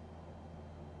 So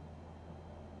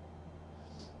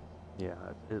yeah,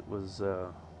 it was.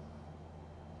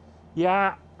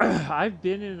 Yeah, I've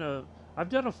done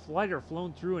a flight or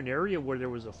flown through an area where there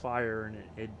was a fire,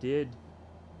 and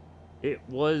it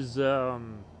was.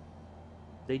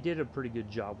 They did a pretty good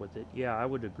job with it. Yeah, I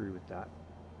would agree with that.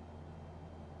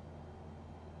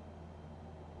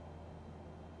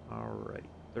 All right,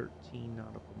 13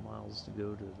 nautical miles to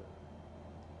go to the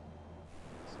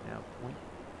snap point.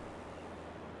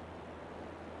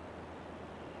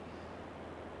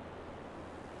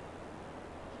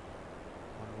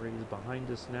 Monterey is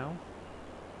behind us now.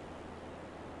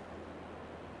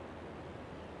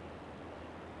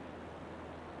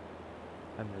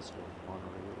 I missed one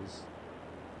Monterey. It was,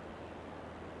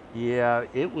 yeah,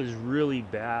 it was really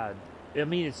bad. I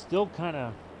mean, it's still kind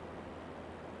of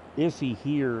iffy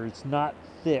here. It's not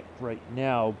thick right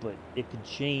now, but it could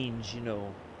change,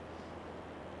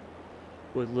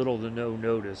 with little to no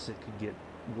notice. It could get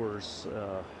worse.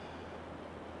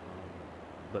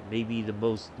 But maybe the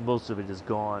most of it is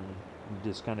gone,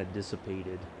 just kind of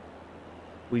dissipated.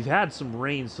 We've had some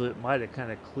rain, so it might have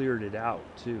kind of cleared it out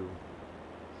too.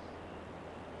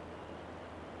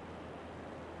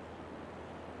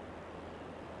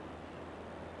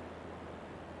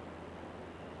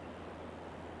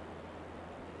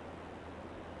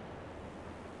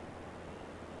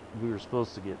 We were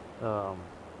supposed to get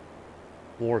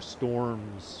more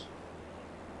storms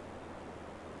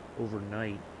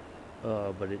overnight,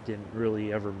 but it didn't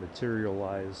really ever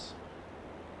materialize.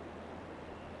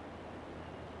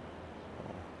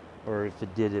 Or if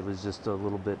it did, it was just a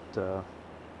little bit.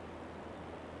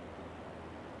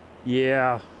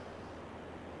 Yeah.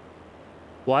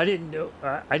 Well, I didn't know.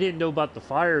 I didn't know about the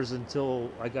fires until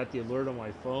I got the alert on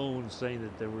my phone saying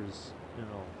that there was,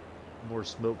 more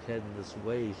smoke heading this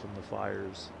way from the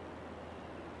fires.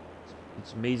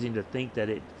 It's amazing to think that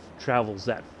it travels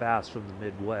that fast from the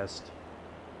Midwest.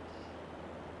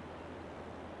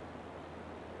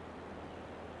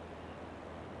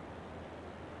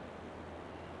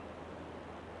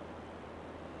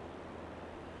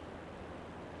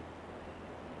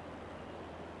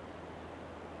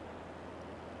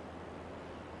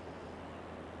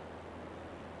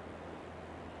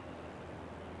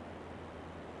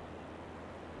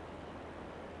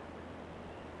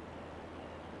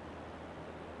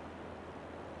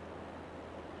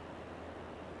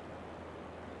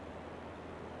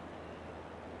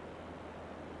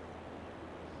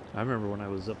 I remember when I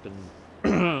was up in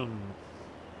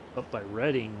up by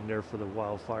Reading there for the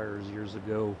wildfires years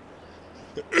ago,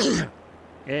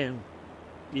 and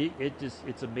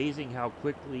it's amazing how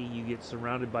quickly you get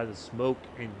surrounded by the smoke,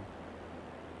 and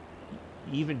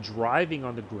even driving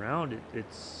on the ground,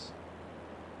 it's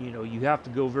you have to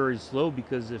go very slow,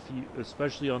 because if you,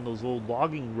 especially on those old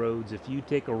logging roads, if you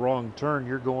take a wrong turn,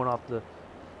 you're going off the,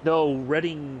 no,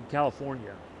 Reading,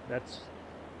 California. That's,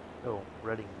 no,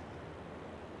 Reading.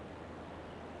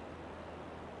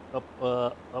 Up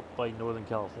by Northern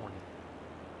California.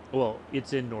 Well,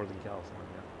 it's in Northern California.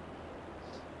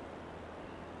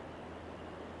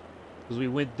 Because we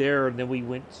went there, and then we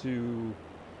went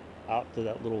out to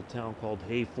that little town called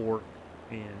Hayward,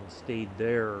 and stayed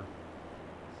there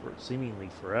for seemingly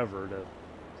forever to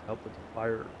help with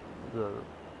the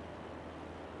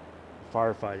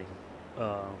firefighting,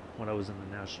 when I was in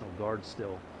the National Guard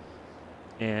still.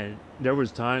 And there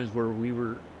was times where we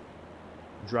were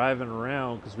driving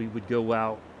around, because we would go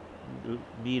out,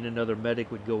 me and another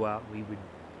medic would go out, and we would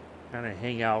kind of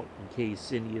hang out in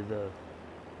case any of the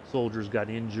soldiers got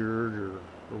injured or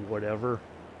whatever.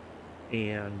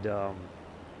 And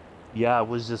yeah, it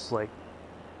was just like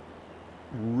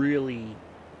really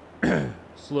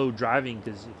slow driving,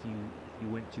 because if you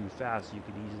went too fast, you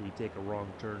could easily take a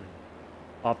wrong turn, and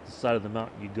off the side of the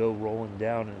mountain you go rolling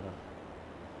down, and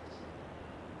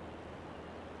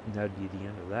that'd be the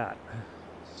end of that.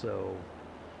 So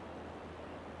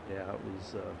yeah, it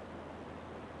was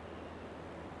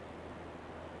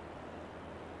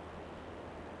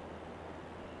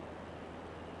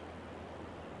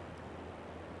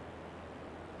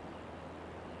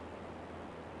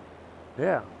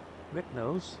yeah, Mick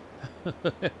knows.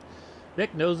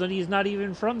 Mick knows, and he's not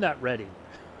even from that Reading.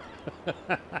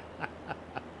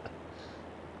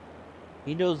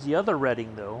 He knows the other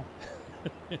Reading, though.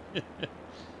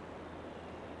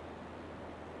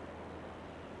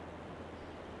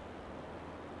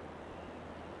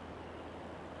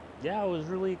 Yeah, I was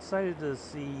really excited to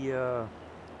see. I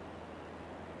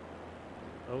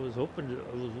was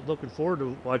looking forward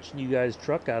to watching you guys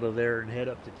truck out of there and head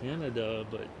up to Canada,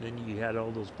 but then you had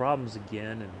all those problems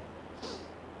again, and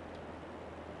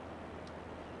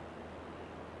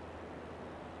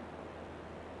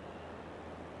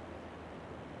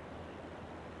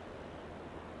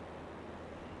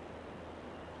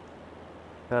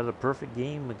Had a perfect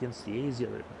game against the A's the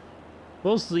other.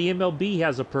 Most of the MLB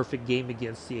has a perfect game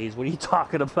against the A's. What are you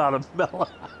talking about, Amela?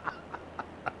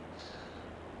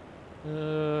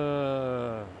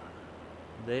 uh,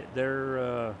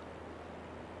 they're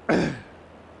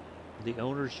the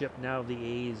ownership now of the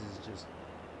A's is just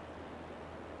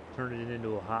turning it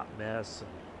into a hot mess,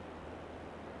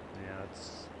 and yeah,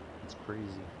 it's crazy.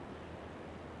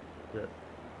 That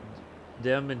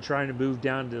them and trying to move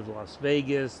down to Las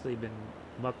Vegas, they've been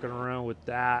mucking around with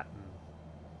that,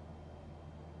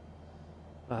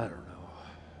 and I don't know.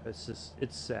 It's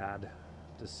sad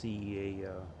to see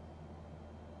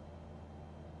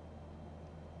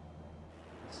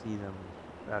see them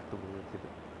act the way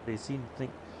they seem to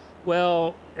think.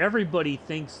 Well, everybody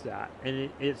thinks that, and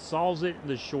it solves it in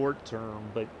the short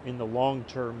term, but in the long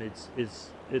term,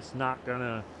 it's not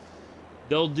gonna.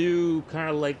 They'll do kind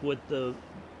of like what the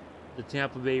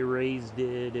Tampa Bay Rays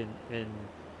did, and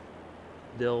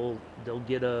they'll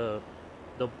get the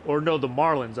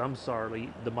Marlins. I'm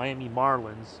sorry, the Miami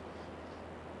Marlins.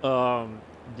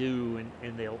 Do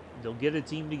and they'll get a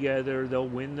team together. They'll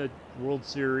win the World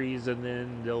Series, and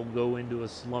then they'll go into a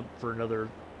slump for another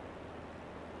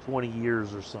 20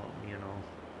 years or something, you know.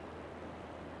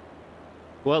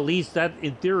 Well, at least that,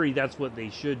 in theory, that's what they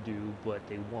should do, but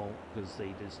they won't because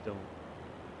they just don't.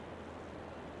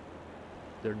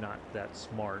 They're not that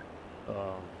smart.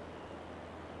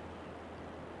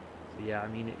 Yeah, I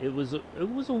mean, it was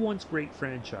a once great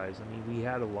franchise. I mean, we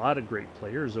had a lot of great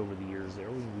players over the years there.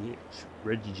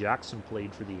 Reggie Jackson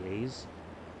played for the A's.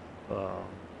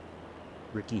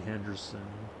 Ricky Henderson.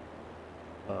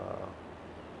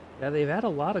 Yeah, they've had a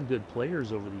lot of good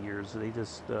players over the years. They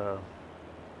just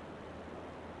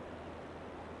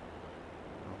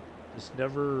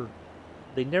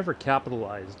never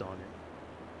capitalized on it.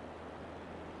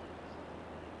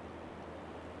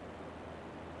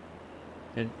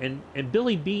 And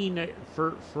Billy Beane,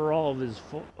 for all of his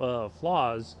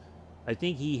flaws, I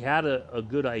think he had a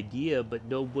good idea, but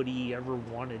nobody ever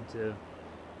wanted to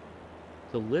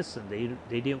listen.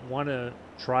 They didn't want to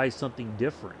try something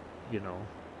different, you know.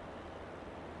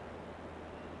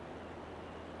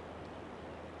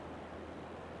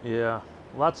 Yeah,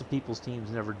 lots of people's teams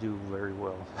never do very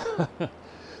well.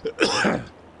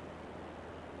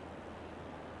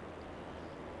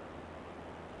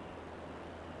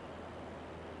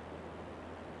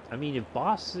 I mean, if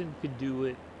Boston could do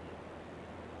it,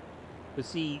 but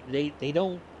see, they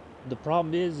don't. The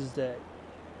problem is that,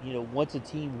 you know, once a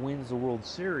team wins the World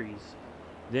Series,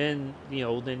 then, you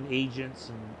know, then agents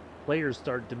and players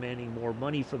start demanding more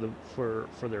money for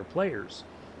their players,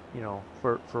 you know,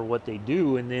 for what they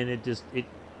do, and then it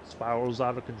spirals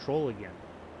out of control again.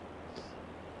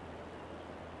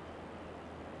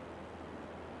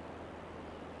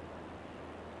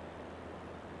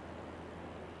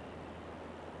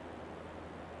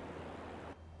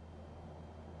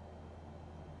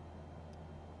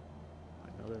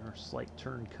 Another slight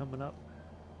turn coming up.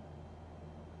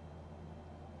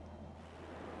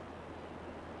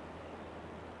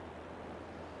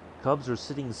 Cubs are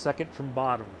sitting second from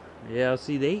bottom. Yeah,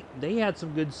 see, they had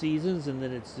some good seasons, and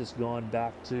then it's just gone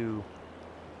back to,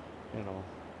 you know.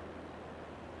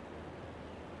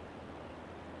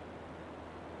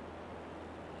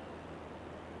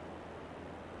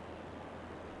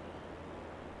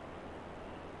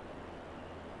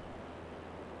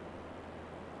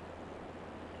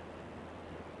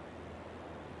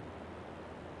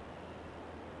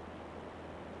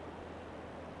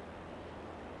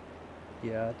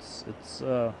 Yeah, it's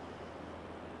all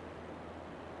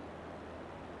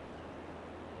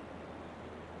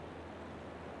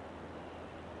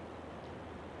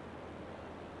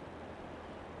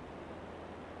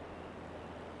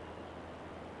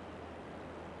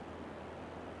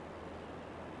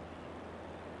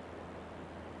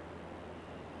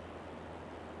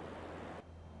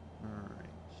right.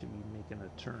 Should be making a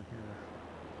turn here.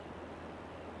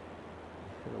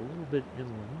 Get a little bit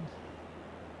inland.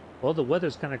 Well, the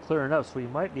weather's kind of clearing up, so we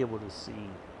might be able to see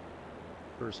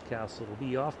Hearst Castle. It'll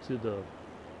be off to the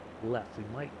left. We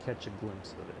might catch a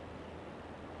glimpse of it.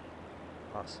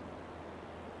 Awesome.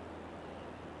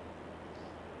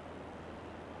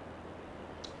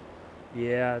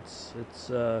 Yeah, it's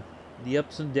the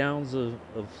ups and downs of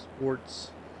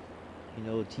sports. You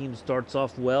know, a team starts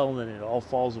off well, and then it all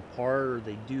falls apart, or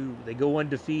they go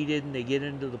undefeated and they get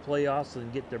into the playoffs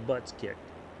and get their butts kicked.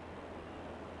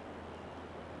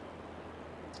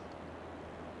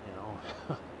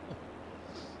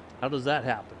 How does that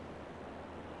happen?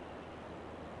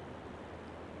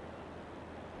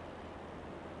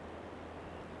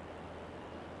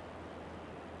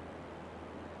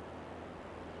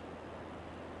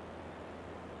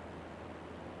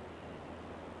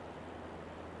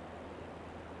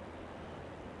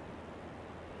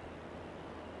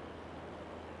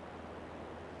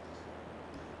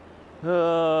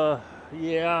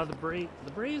 Yeah, the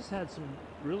Braves had some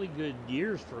really good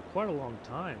years for quite a long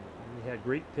time. They had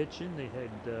great pitching. They had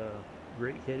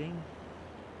great hitting.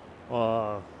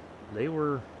 Uh, they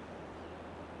were,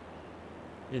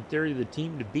 in theory, the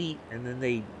team to beat, and then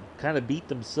they kind of beat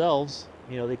themselves.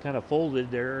 You know, they kind of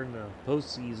folded there in the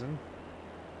postseason.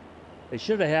 They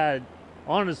should have had,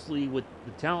 honestly, with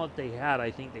the talent they had,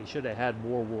 I think they should have had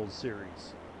more World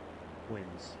Series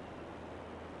wins.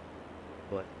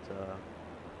 But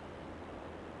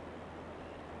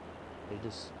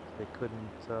they couldn't.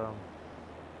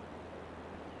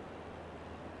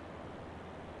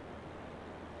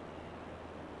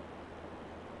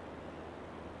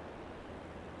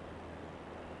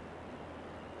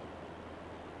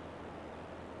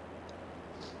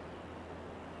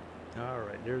 All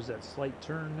right, there's that slight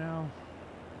turn now.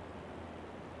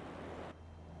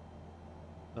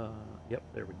 Yep,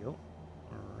 there we go.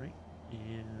 All right,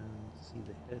 and see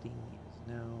the heading is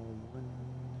now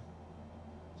 129.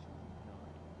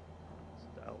 Let's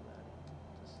dial that in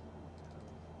just so we have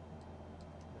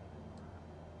that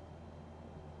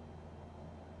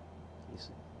in case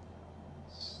anything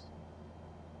happens.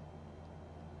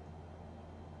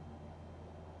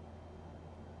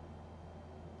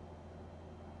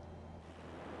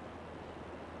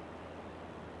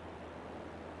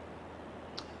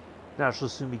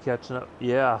 Nationals soon be catching up.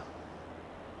 Yeah.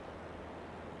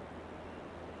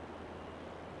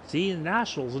 See, the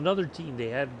Nationals, another team. They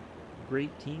had a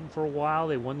great team for a while.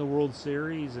 They won the World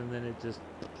Series, and then it just.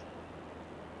 It's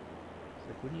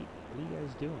like, what are you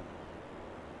guys doing?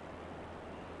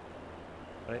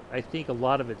 I think a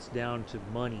lot of it's down to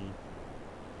money.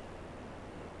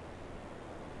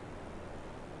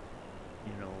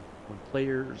 You know, when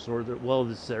players or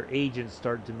it's their agents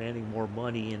start demanding more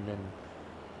money, and then.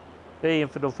 Hey,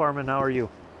 Infidel Farman, how are you?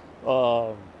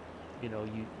 You know,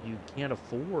 you can't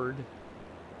afford.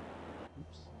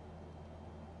 Oops.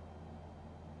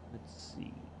 Let's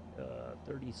see,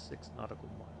 36 nautical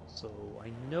miles. So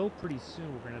I know pretty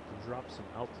soon we're gonna have to drop some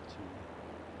altitude.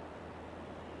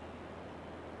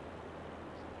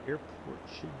 Airport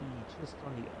should be just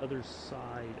on the other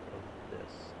side of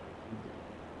this, I do believe.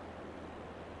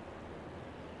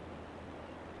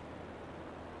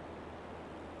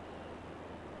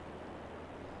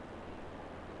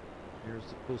 There's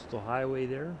the coastal highway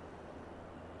there.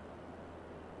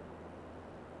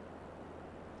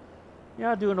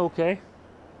 Yeah, doing okay.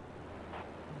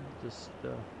 Just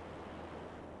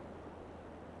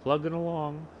plugging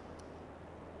along.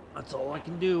 That's all I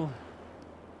can do.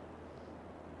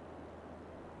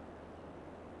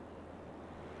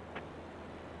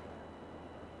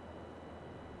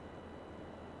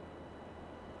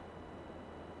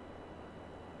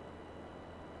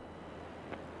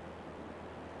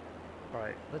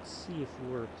 Alright, let's see if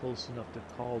we're close enough to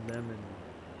call them and...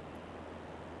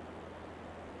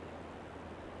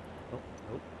 Oh,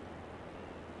 nope.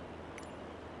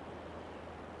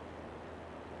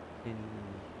 Can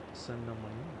you send on my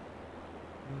own?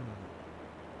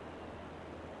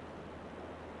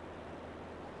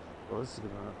 Well,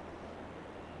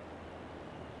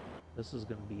 this is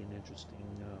gonna be an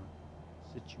interesting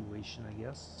situation, I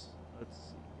guess. Let's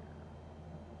see.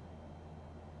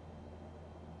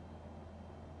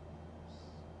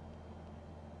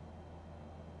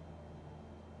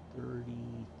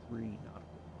 33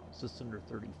 nautical miles, just under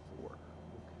 34. Okay.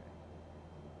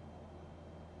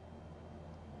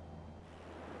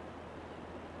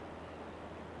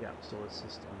 Yeah, so it's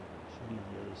just on, should be on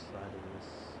the other side of this.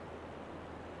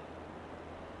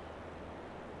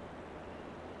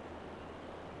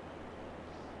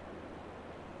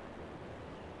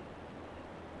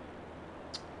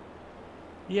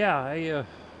 Yeah, I'm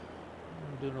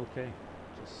doing okay.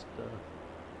 Just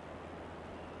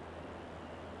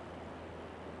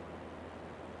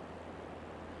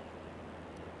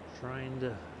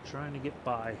trying to get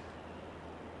by.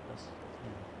 That's,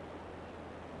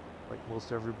 like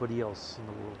most everybody else in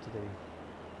the world today.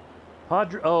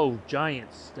 Oh,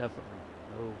 Giants, definitely.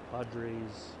 No,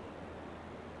 Padres.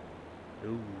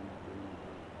 No.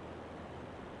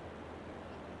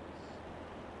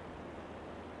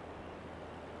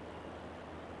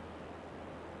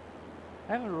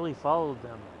 I haven't really followed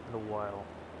them in a while.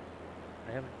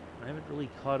 I haven't really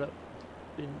caught up.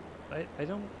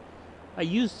 I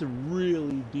used to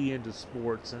really be into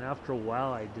sports, and after a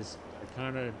while, I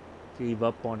kind of gave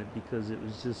up on it because it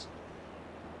was just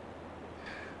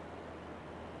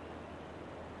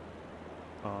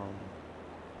I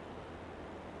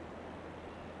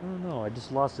don't know. I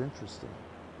just lost interest in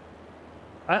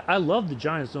it. I love the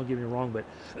Giants. Don't get me wrong, but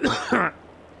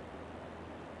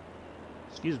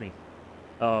excuse me.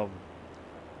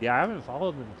 Yeah, I haven't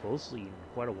followed them closely in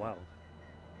quite a while.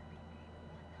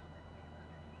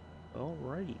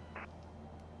 Alrighty.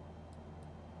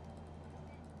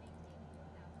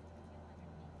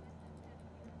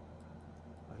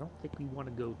 I don't think we want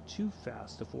to go too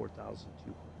fast to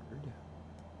 4,200.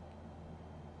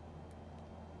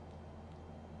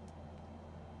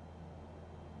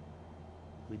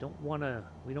 We don't want to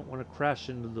crash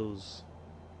into those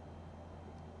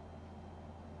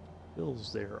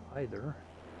hills there either.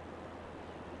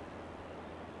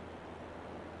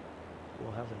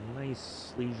 We'll have a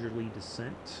nice leisurely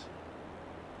descent.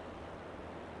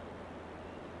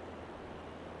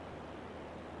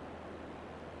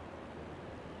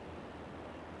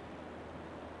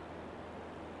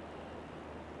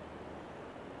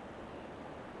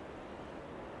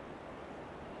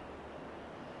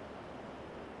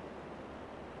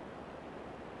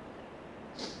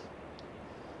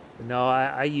 No,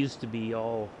 I used to be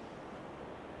all.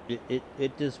 It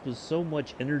just was so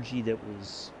much energy that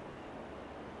was.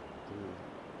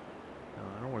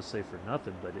 I don't want to say for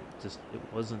nothing, but it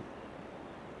wasn't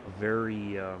a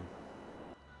very.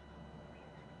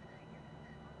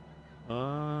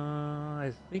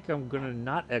 I think I'm gonna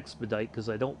not expedite because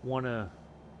I don't want to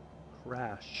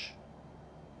crash.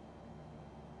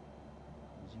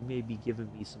 You may be giving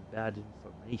me some bad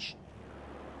information here,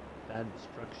 bad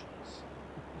instructions.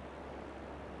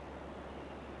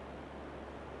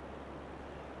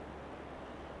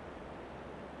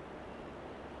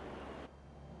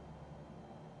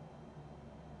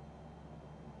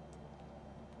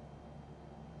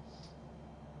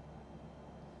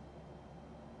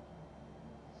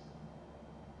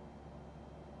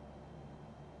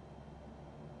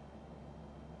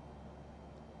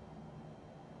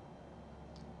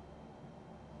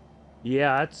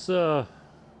 Yeah, it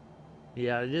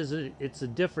is. It's a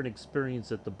different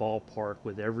experience at the ballpark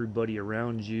with everybody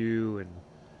around you,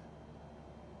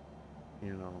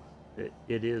 and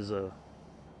it is I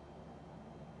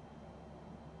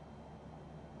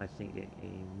think a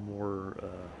more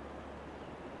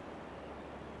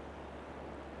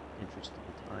interesting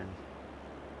time.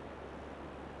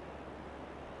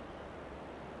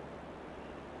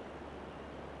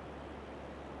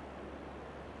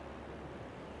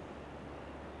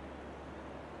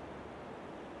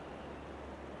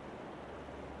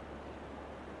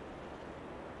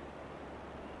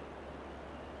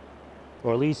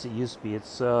 Or at least it used to be.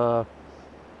 It's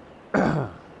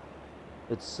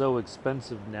it's so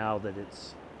expensive now that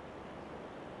it's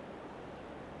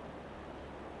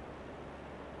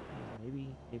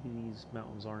maybe these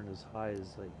mountains aren't as high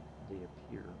as they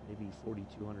appear. Maybe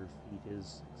 4,200 feet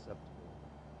is acceptable.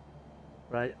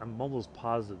 But I'm almost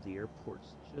positive the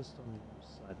airport's just on the other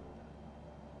side of that.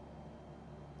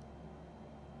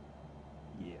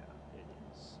 Yeah, it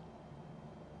is.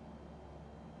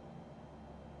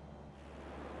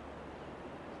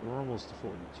 So we're almost to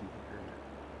 4,200.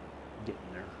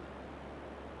 Getting there.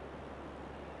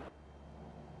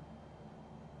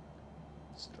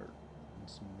 Start putting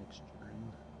some mixture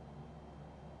in.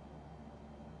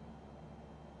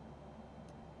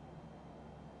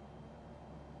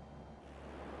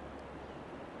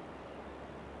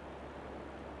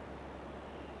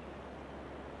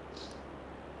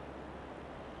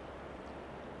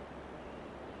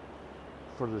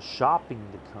 For the shopping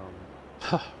to come.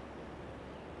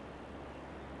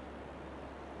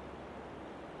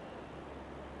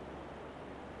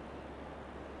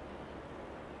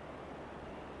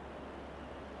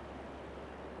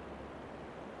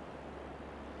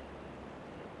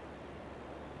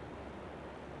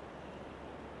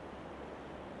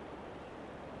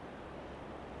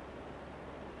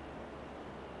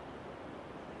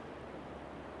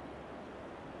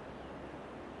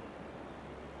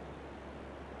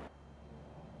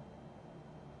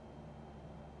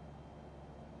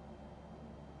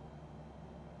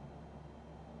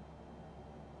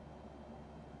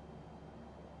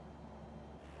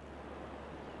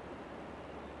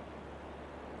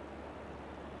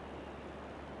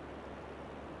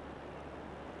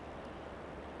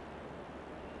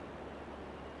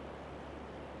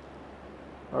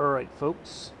 Alright,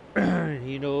 folks,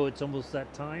 it's almost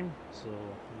that time, so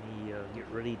let me get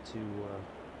ready to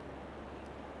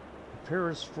prepare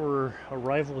us for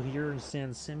arrival here in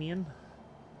San Simeon.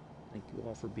 Thank you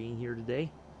all for being here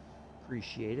today.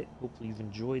 Appreciate it. Hopefully you've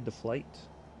enjoyed the flight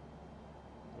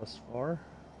thus far.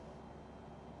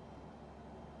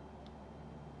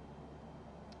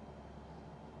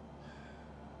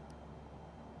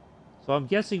 So I'm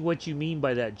guessing what you mean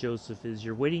by that, Joseph, is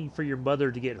you're waiting for your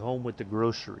mother to get home with the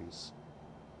groceries.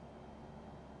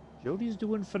 Jody's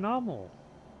doing phenomenal.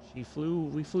 We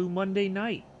flew Monday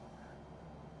night.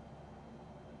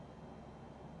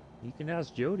 You can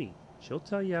ask Jody. She'll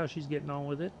tell you how she's getting on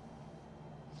with it.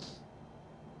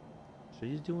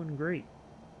 She's doing great.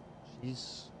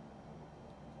 She's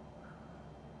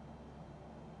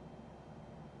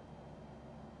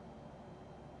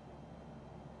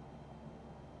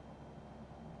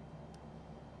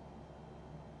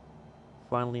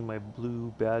finally my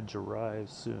blue badge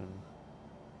arrives soon.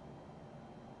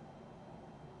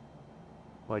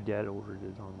 My dad ordered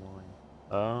it online.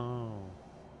 Oh.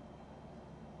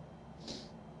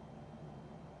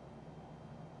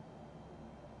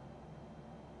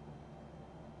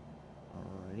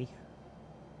 Alrighty.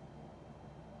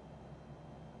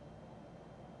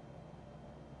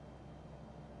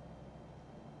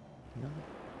 No,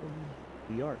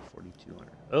 we are at 4,200.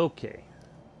 Okay.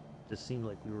 Just seemed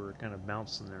like we were kind of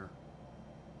bouncing there.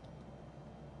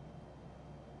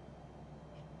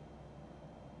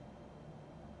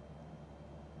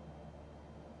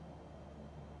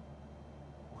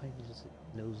 Why is it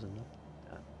nosing up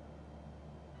like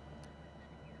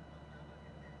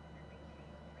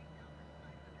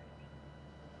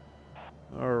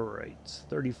that? Alright,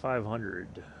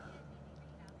 3,500.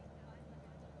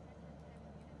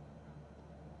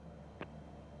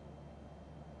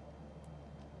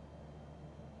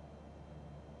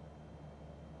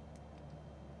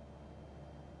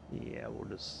 Yeah, we'll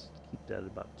just keep that at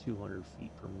about 200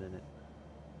 feet per minute.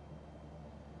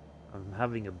 I'm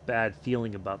having a bad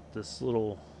feeling about this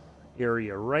little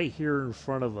area right here in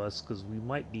front of us because we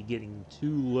might be getting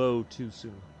too low too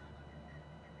soon.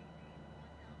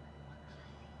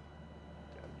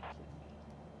 Gotta be kidding me.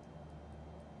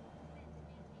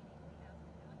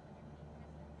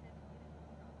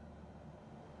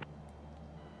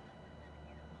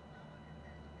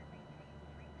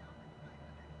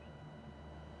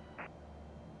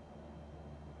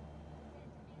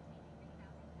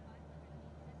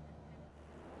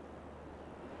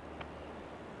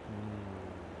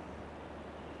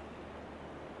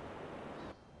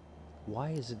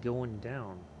 Why is it going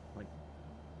down? Like,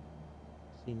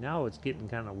 see, now it's getting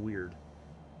kind of weird.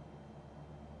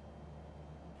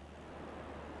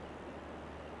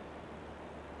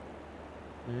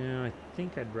 Yeah, I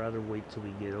think I'd rather wait till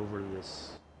we get over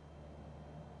this.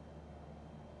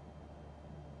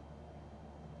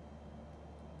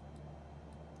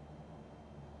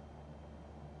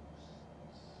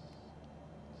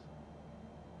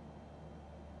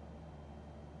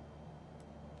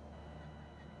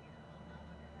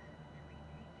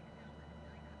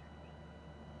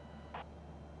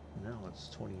 Now it's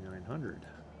 2,900.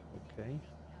 Okay.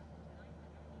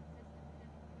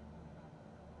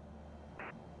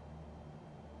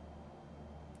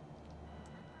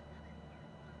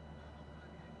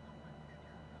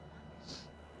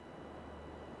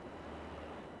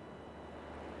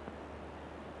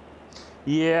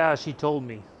 Yeah, she told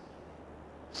me.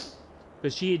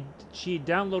 Because she had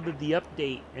downloaded the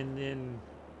update and then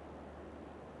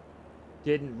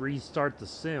didn't restart the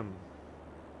sim.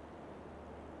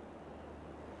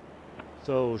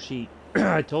 So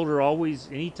I told her always,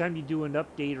 anytime you do an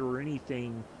update or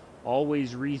anything,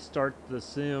 always restart the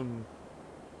sim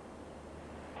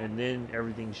and then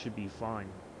everything should be fine.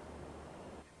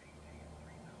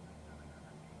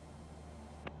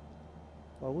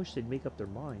 Well, I wish they'd make up their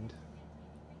mind.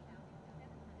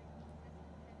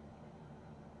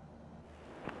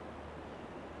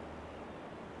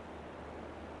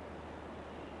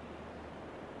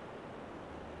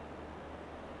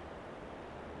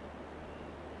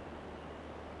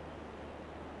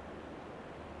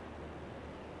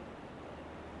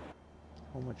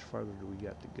 How much farther do we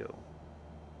got to go?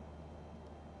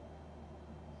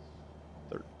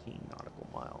 13 nautical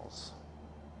miles.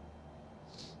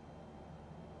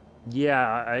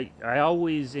 Yeah, I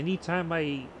always, anytime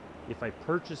if I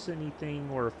purchase anything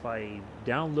or if I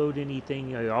download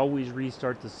anything, I always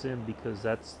restart the sim because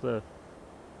that's the...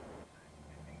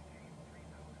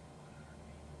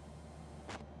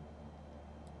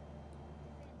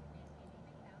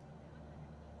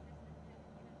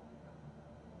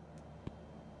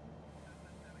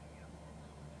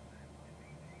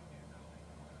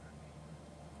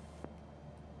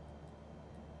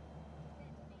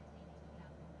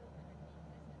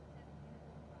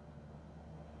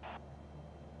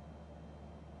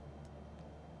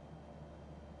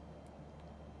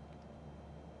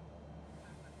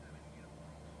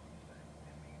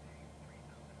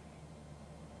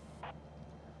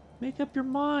 Make up your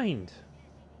mind.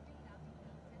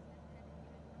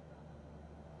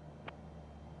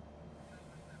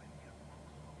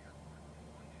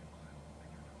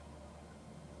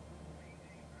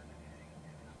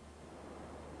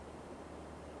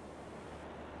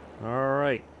 All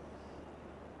right.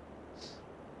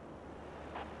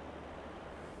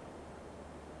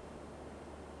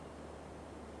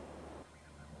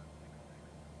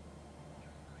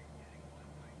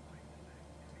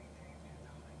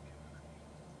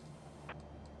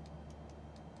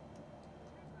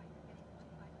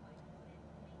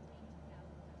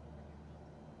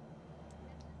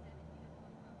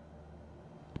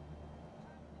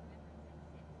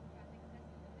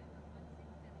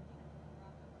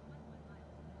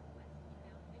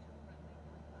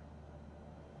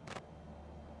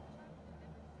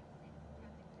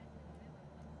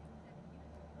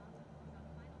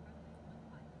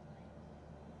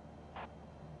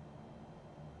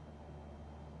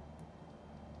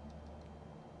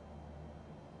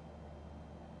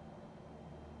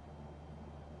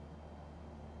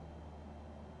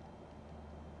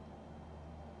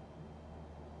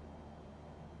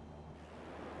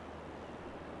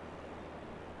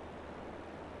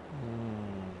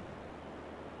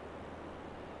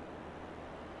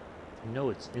 know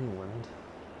it's inland.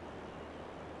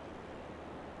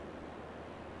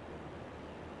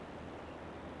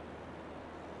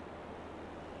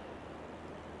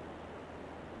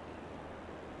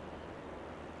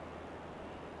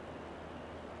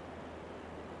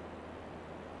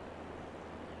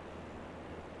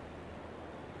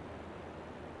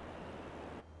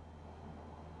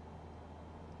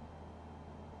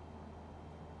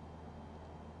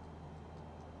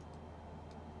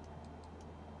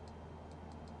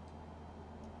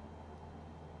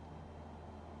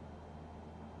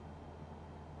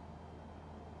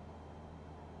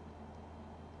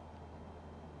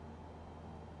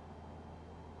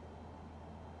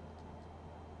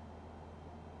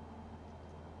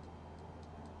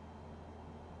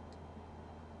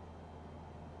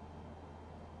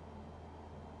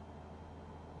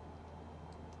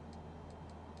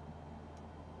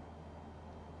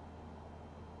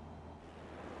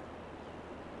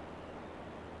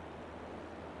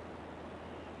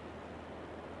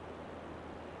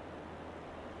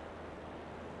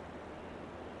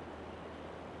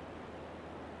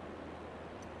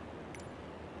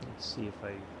 Let's see if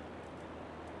I'm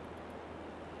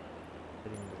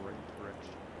heading in the right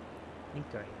direction. I think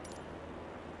I am.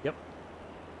 Yep.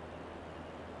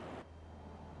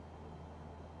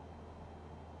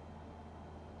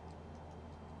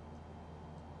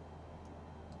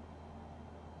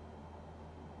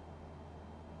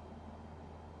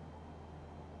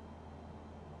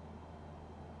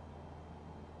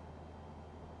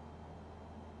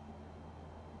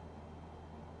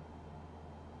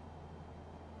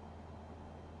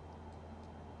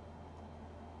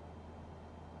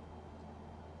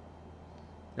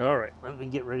 All right, let me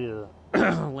get ready to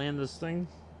land this thing.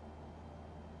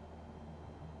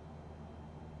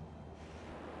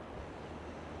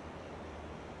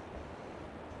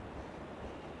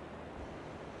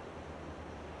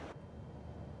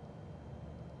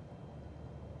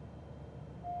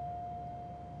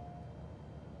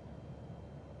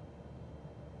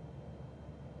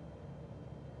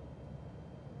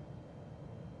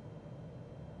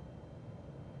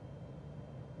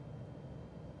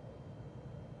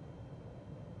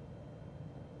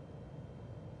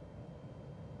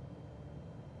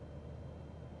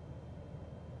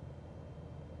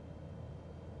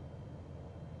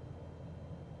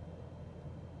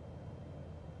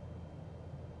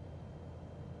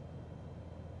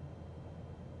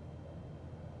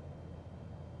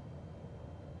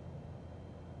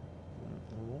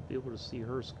 I won't be able to see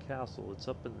Hearst Castle. It's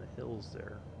up in the hills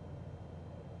there.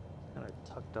 Kind of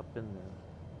tucked up in there.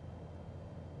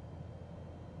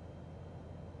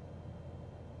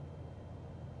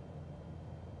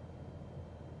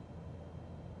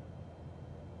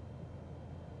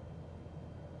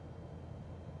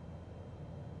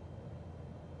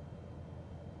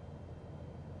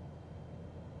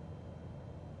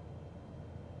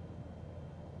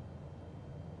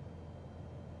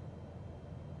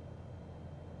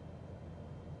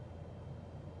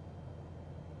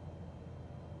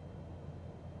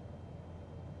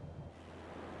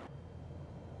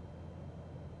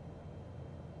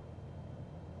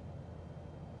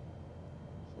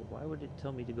 Why would it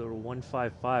tell me to go to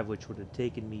 155, which would have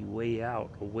taken me way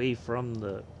out, away from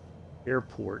the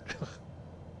airport?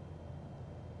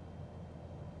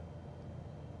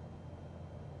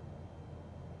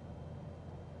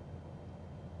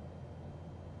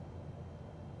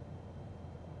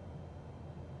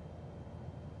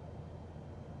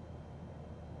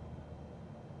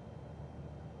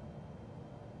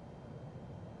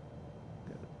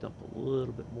 Gotta dump a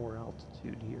little bit more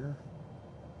altitude here.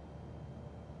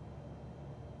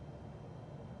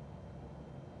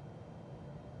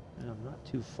 I'm not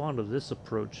too fond of this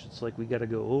approach. It's like we got to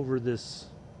go over this.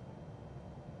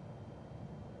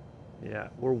 Yeah,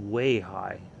 we're way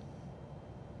high.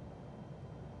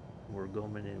 We're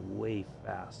going in way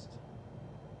fast.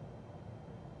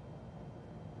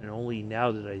 And only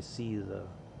now did I see the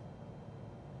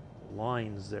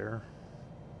lines there.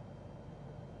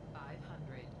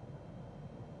 500.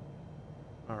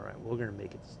 All right, we're going to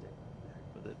make it stick.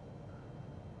 Heck with it.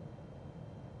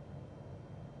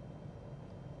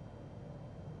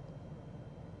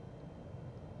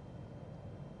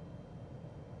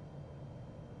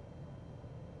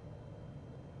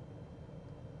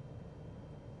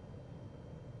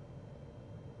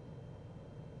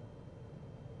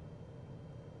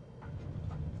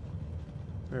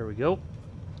 There we go.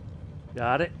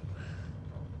 Got it.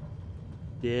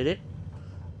 Did it.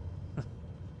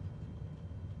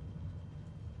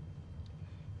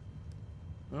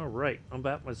 All right. On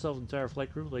behalf of myself and entire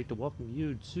flight crew, I'd like to welcome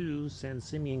you to San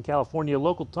Simeon, California.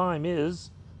 Local time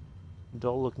is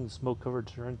Dull looking smoke covered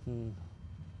Trenton.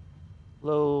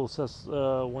 Low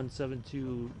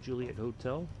 172 Juliet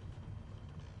Hotel.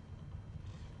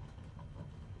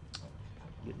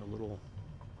 Getting a little.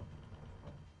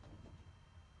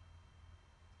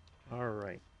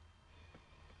 Alright.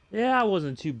 Yeah, it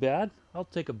wasn't too bad. I'll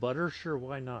take a butter. Sure,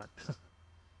 why not?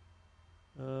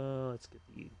 Let's get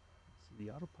the. Let's see,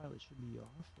 the autopilot should be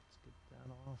off. Let's get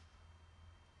that off.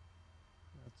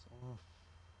 That's off.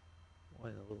 Why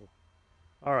a little.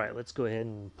 Alright, let's go ahead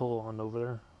and pull on over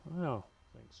there. Oh,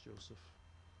 thanks, Joseph.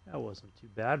 That wasn't too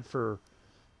bad for.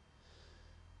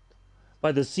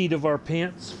 By the seat of our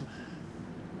pants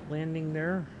landing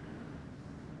there.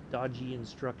 Dodgy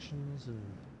instructions and.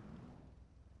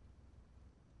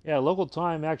 Yeah, local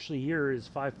time actually here is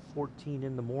 5:14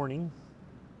 in the morning.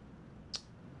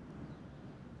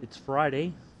 It's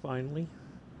Friday, finally.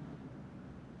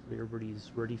 So everybody's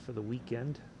ready for the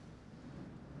weekend.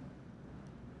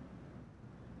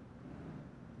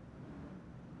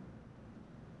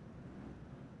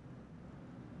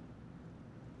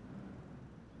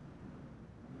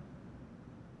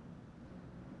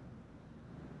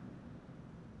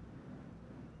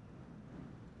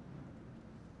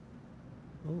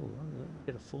 Oh, look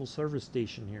at a full service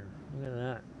station here. Look at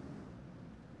that.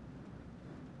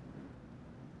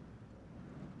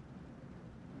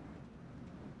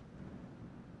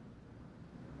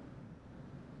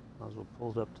 Might as well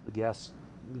pull it up to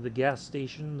the gas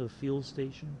station, the fuel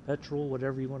station, petrol,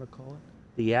 whatever you want to call it.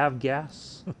 The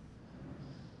avgas.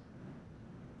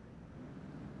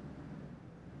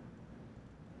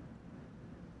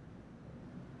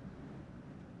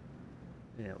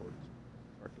 Yeah, we'll just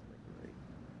park it like right.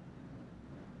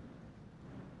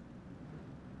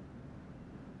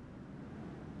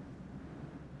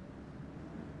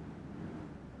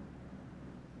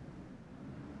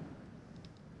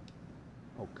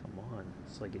 Oh, come on.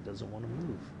 It's like it doesn't want to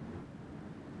move.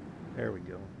 There we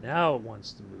go. Now it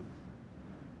wants to move.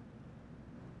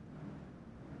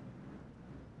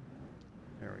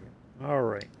 There we go. All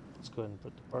right. Let's go ahead and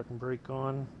put the parking brake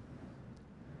on.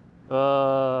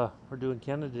 We're doing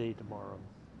Canada Day tomorrow.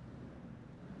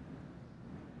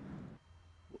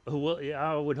 Well, yeah,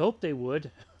 I would hope they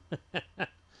would.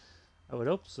 I would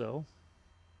hope so.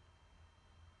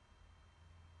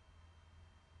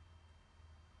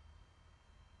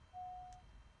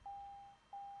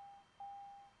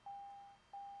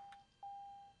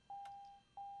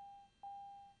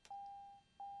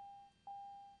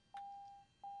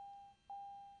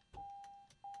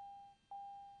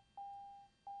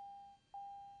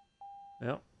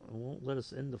 Well, it won't let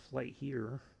us end the flight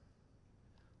here.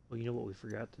 Well, you know what we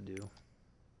forgot to do?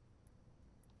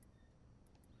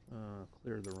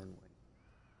 Clear the runway.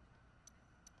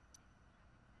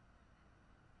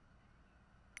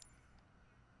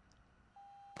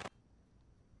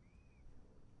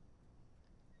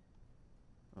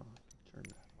 Oh, I can turn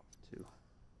that off too.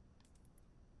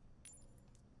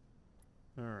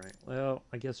 Alright, well,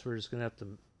 I guess we're just going to have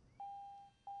to...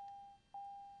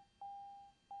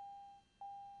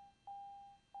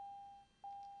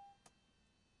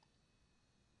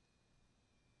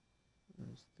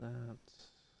 There's that.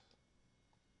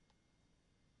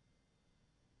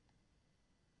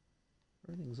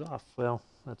 Everything's off. Well,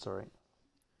 that's alright.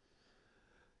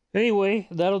 Anyway,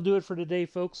 that'll do it for today,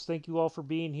 folks. Thank you all for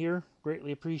being here.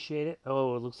 Greatly appreciate it.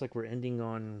 Oh, it looks like we're ending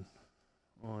on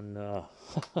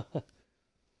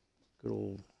good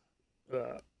old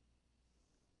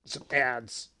some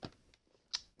ads.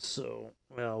 So,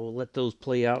 well, we'll let those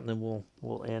play out and then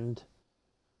we'll end.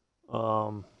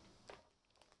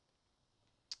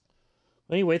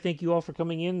 Anyway, thank you all for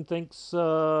coming in. Thanks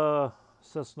Cessna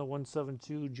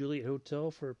 172 Juliet Hotel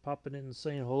for popping in and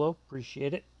saying hello.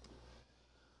 Appreciate it.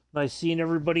 Nice seeing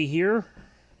everybody here.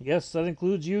 Yes, that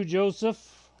includes you,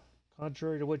 Joseph,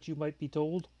 contrary to what you might be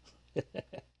told.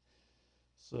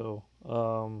 So,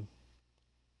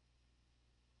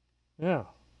 yeah.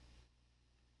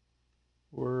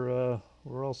 We're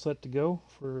all set to go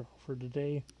for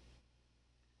today.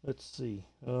 Let's see.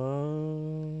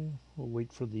 We'll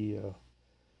wait for the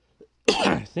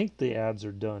I think the ads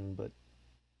are done, but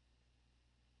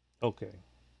okay.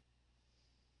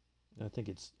 I think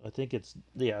it's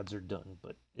the ads are done,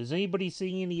 but is anybody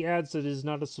seeing any ads that is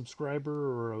not a subscriber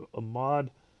or a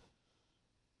mod?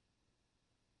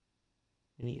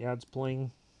 Any ads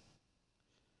playing?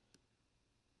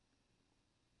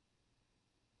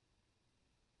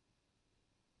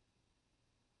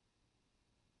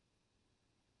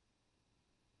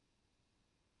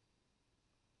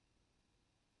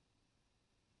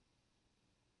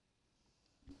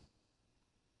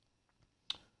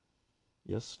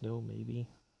 Yes, no, maybe.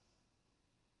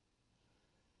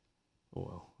 Oh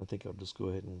well, I think I'll just go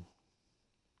ahead and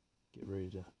get ready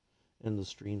to end the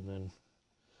stream then.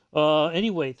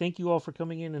 Anyway, thank you all for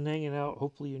coming in and hanging out.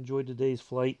 Hopefully you enjoyed today's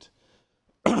flight.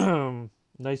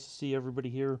 Nice to see everybody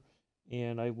here,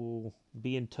 and I will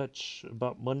be in touch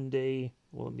about Monday.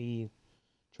 Let me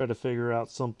try to figure out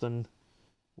something,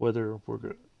 whether we're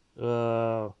good.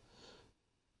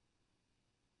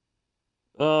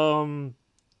 Um,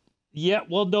 yeah,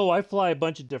 well, no, I fly a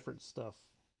bunch of different stuff.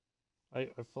 I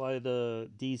fly the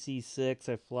DC-6.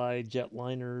 I fly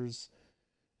jetliners.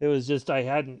 It was just I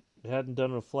hadn't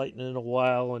done a flight in a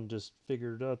while, and just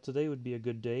figured today would be a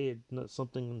good day.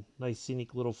 Something nice,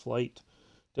 scenic little flight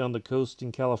down the coast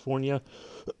in California.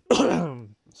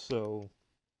 So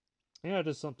yeah,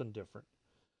 just something different.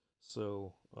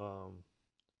 So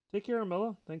take care,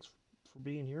 Mela. Thanks for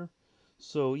being here.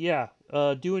 So yeah,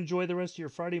 do enjoy the rest of your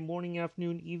Friday morning,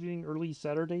 afternoon, evening, early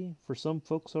Saturday for some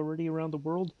folks already around the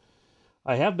world.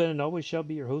 I have been and always shall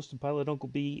be your host and pilot, Uncle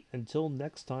B. Until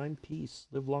next time, peace,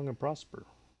 live long and prosper.